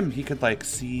 For him, he could,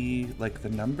 see, the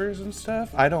numbers and stuff.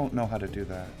 I don't know how to do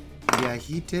that. Yeah,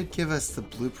 he did give us the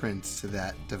blueprints to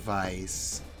that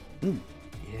device. yeah.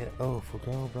 Oh,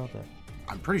 forgot about that.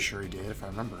 I'm pretty sure he did, if I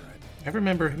remember right. I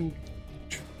remember him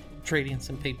trading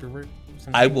some paperwork.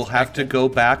 I will have to go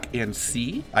back and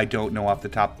see. I don't know off the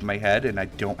top of my head, and I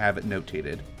don't have it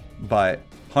notated. But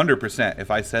 100%,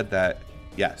 if I said that,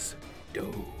 yes.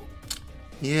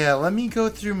 Yeah, let me go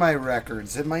through my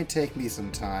records. It might take me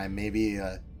some time, maybe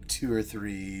 2 or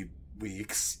 3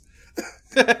 weeks.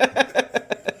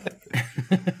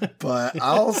 But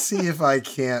I'll see if I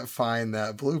can't find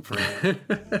that blueprint.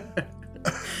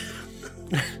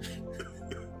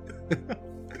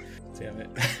 Damn it.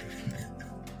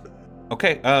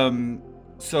 Okay,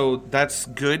 so that's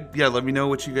good. Yeah, let me know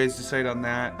what you guys decide on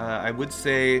that. I would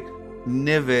say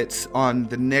Nivets on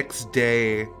the next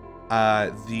day,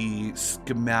 the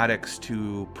schematics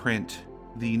to print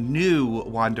the new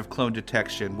Wand of Clone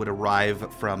Detection would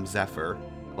arrive from Zephyr,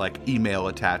 email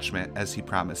attachment, as he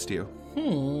promised you.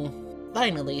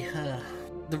 Finally,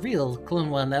 the real clone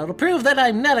one that'll prove that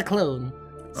I'm not a clone.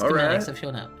 Schematics Alright. have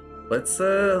shown up.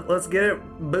 Let's get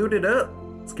it booted up.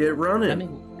 Let's get it running. I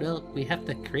mean, well, we have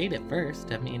to create it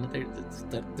first. I mean,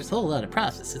 there's a whole lot of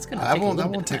process. It's gonna That take a won't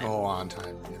little bit of take a time. whole long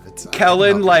time. It's,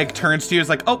 Kellen, turns to you, is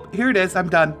like, oh, here it is, I'm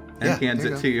done, and Yeah, hands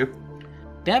here it you to you.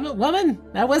 Damn it, woman!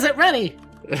 I wasn't ready.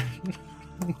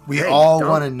 We Hey, all don't-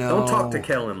 want to know. Don't talk to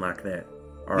Kellen like that.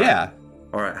 All right. Yeah.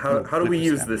 All right. How do we with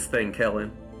use the this thing,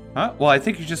 Kellen? Huh? Well, I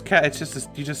think you just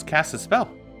you just cast a spell.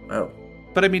 Oh,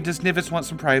 But I mean, does Nivets want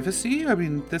some privacy? I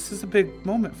mean, this is a big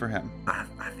moment for him. I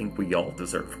think we all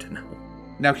deserve to know.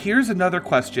 Now, here's another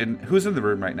question. Who's in the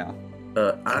room right now?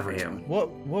 I am. What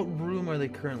room are they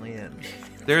currently in?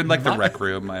 They're in the rec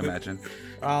room, I imagine.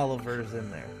 Oliver's in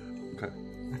there. Okay.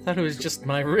 I thought it was just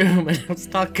my room, and I was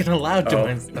talking aloud to Oh.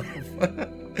 myself.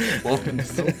 Well,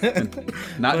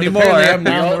 not But anymore. apparently I'm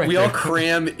not. on the We all record.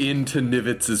 cram into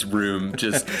Nivets' room,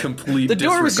 just complete The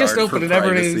door was just disregard open, for and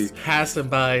everybody privacy. passing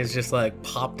by is just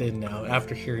popped in now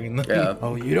after hearing them. Yeah.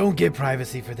 Oh, you don't get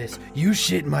privacy for this. You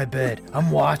shit in my bed.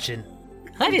 I'm watching.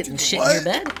 I didn't shit in your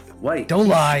bed. Wait. Don't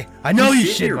lie. I know You you shit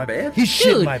in shit in your my bed? He shit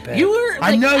in Dude, my bed. you were,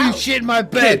 I know you out. shit in my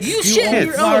bed. You shit in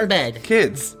your own bed.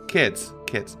 Kids.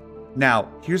 Now,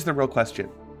 here's the real question.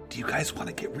 Do you guys want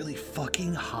to get really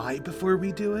fucking high before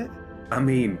we do it? I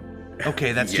mean,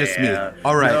 Okay, that's just me. yeah.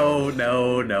 All right.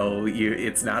 No.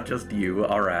 It's not just you.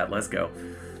 All right, let's go.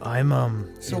 I'm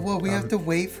So what? We have to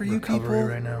wait for you people.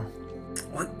 recovery right now.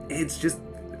 What? It's just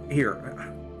here.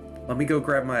 Let me go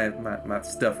grab my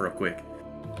stuff real quick.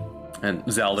 And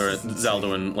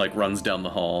Zaldwin runs down the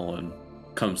hall and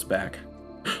comes back.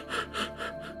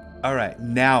 All right,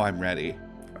 now I'm ready.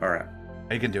 All right.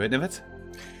 Are you gonna do it, Nivets?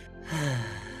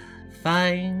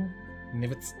 Fine.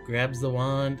 Nivets grabs the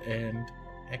wand and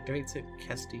activates it,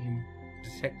 casting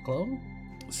Detect Clone.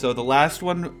 So the last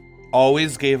one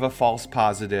always gave a false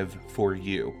positive for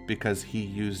you because he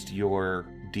used your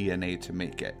DNA to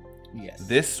make it. Yes.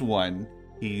 This one,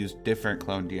 he used different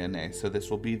clone DNA, so this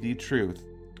will be the truth.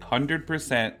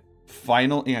 100%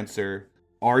 final answer.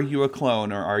 Are you a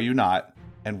clone or are you not?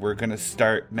 And we're going to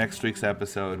start next week's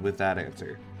episode with that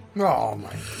answer. Oh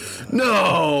my.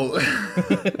 No!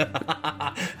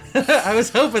 I was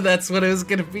hoping that's what it was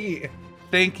going to be.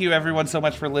 Thank you, everyone, so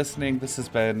much for listening. This has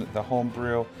been The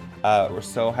Homebrew. We're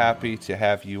so happy to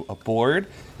have you aboard.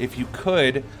 If you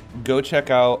could, go check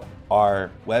out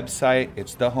our website.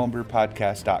 It's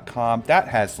thehomebrewpodcast.com. That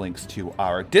has links to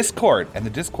our Discord, and the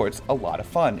Discord's a lot of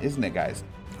fun, isn't it, guys?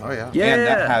 Oh, yeah. Yeah. And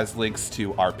that has links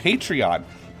to our Patreon.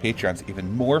 Patreon's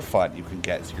even more fun. You can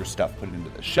get your stuff put into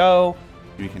the show.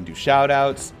 You can do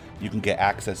shout-outs. You can get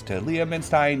access to Liam and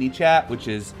Tiny Chat, which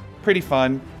is pretty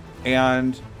fun.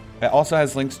 And it also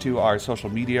has links to our social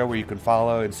media where you can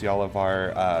follow and see all of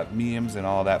our memes and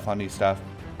all that funny stuff.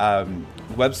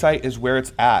 Website is where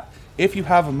it's at. If you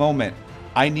have a moment,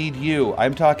 I need you.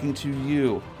 I'm talking to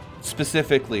you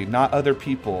specifically, not other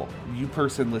people. You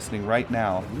person listening right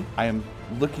now. I am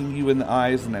looking you in the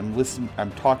eyes and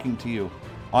I'm talking to you.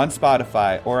 On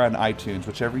Spotify or on iTunes,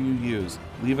 whichever you use,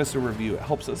 leave us a review. It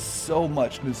helps us so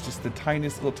much, and it's just the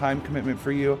tiniest little time commitment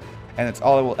for you, and it's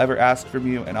all I will ever ask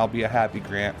from you, and I'll be a happy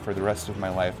Grant for the rest of my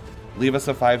life. Leave us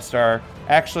a 5-star.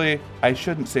 Actually, I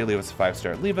shouldn't say leave us a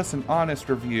 5-star. Leave us an honest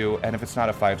review, and if it's not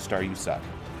a 5-star, you suck.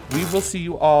 We will see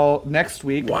you all next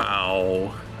week.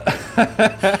 Wow.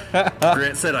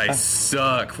 Grant said I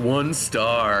suck. 1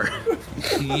 star.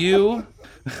 You...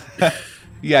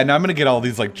 Yeah, now I'm going to get all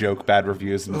these like joke bad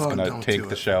reviews and it's going to take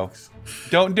the show.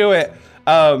 Don't do it.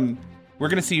 We're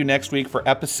going to see you next week for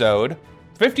episode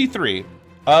 53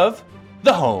 of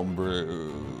The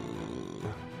Homebrew.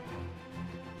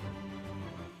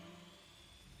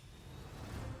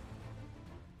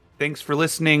 Thanks for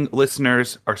listening,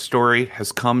 listeners. Our story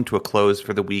has come to a close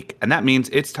for the week, and that means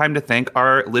it's time to thank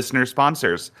our listener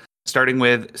sponsors. Starting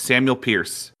with Samuel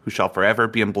Pierce, who shall forever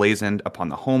be emblazoned upon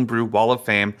the Homebrew Wall of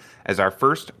Fame as our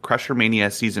first Crusher Mania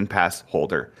Season Pass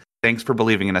holder. Thanks for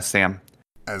believing in us, Sam.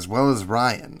 As well as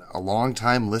Ryan, a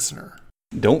longtime listener.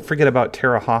 Don't forget about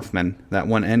Tara Hoffman, that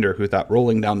one ender who thought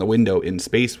rolling down the window in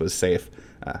space was safe.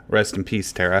 Rest in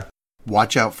peace, Tara.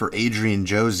 Watch out for Adrian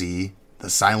Josie,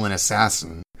 the silent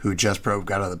assassin, who just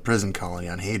broke out of the prison colony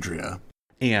on Hadria.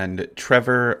 And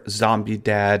Trevor Zombie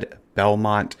Dad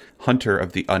Belmont, hunter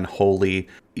of the unholy.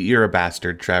 You're a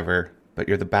bastard, Trevor, but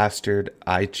you're the bastard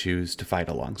I choose to fight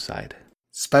alongside.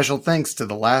 Special thanks to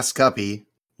the last guppy,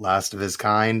 last of his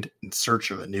kind, in search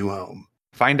of a new home.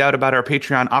 Find out about our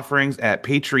Patreon offerings at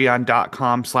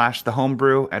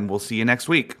patreon.com/thehomebrew, and we'll see you next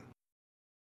week.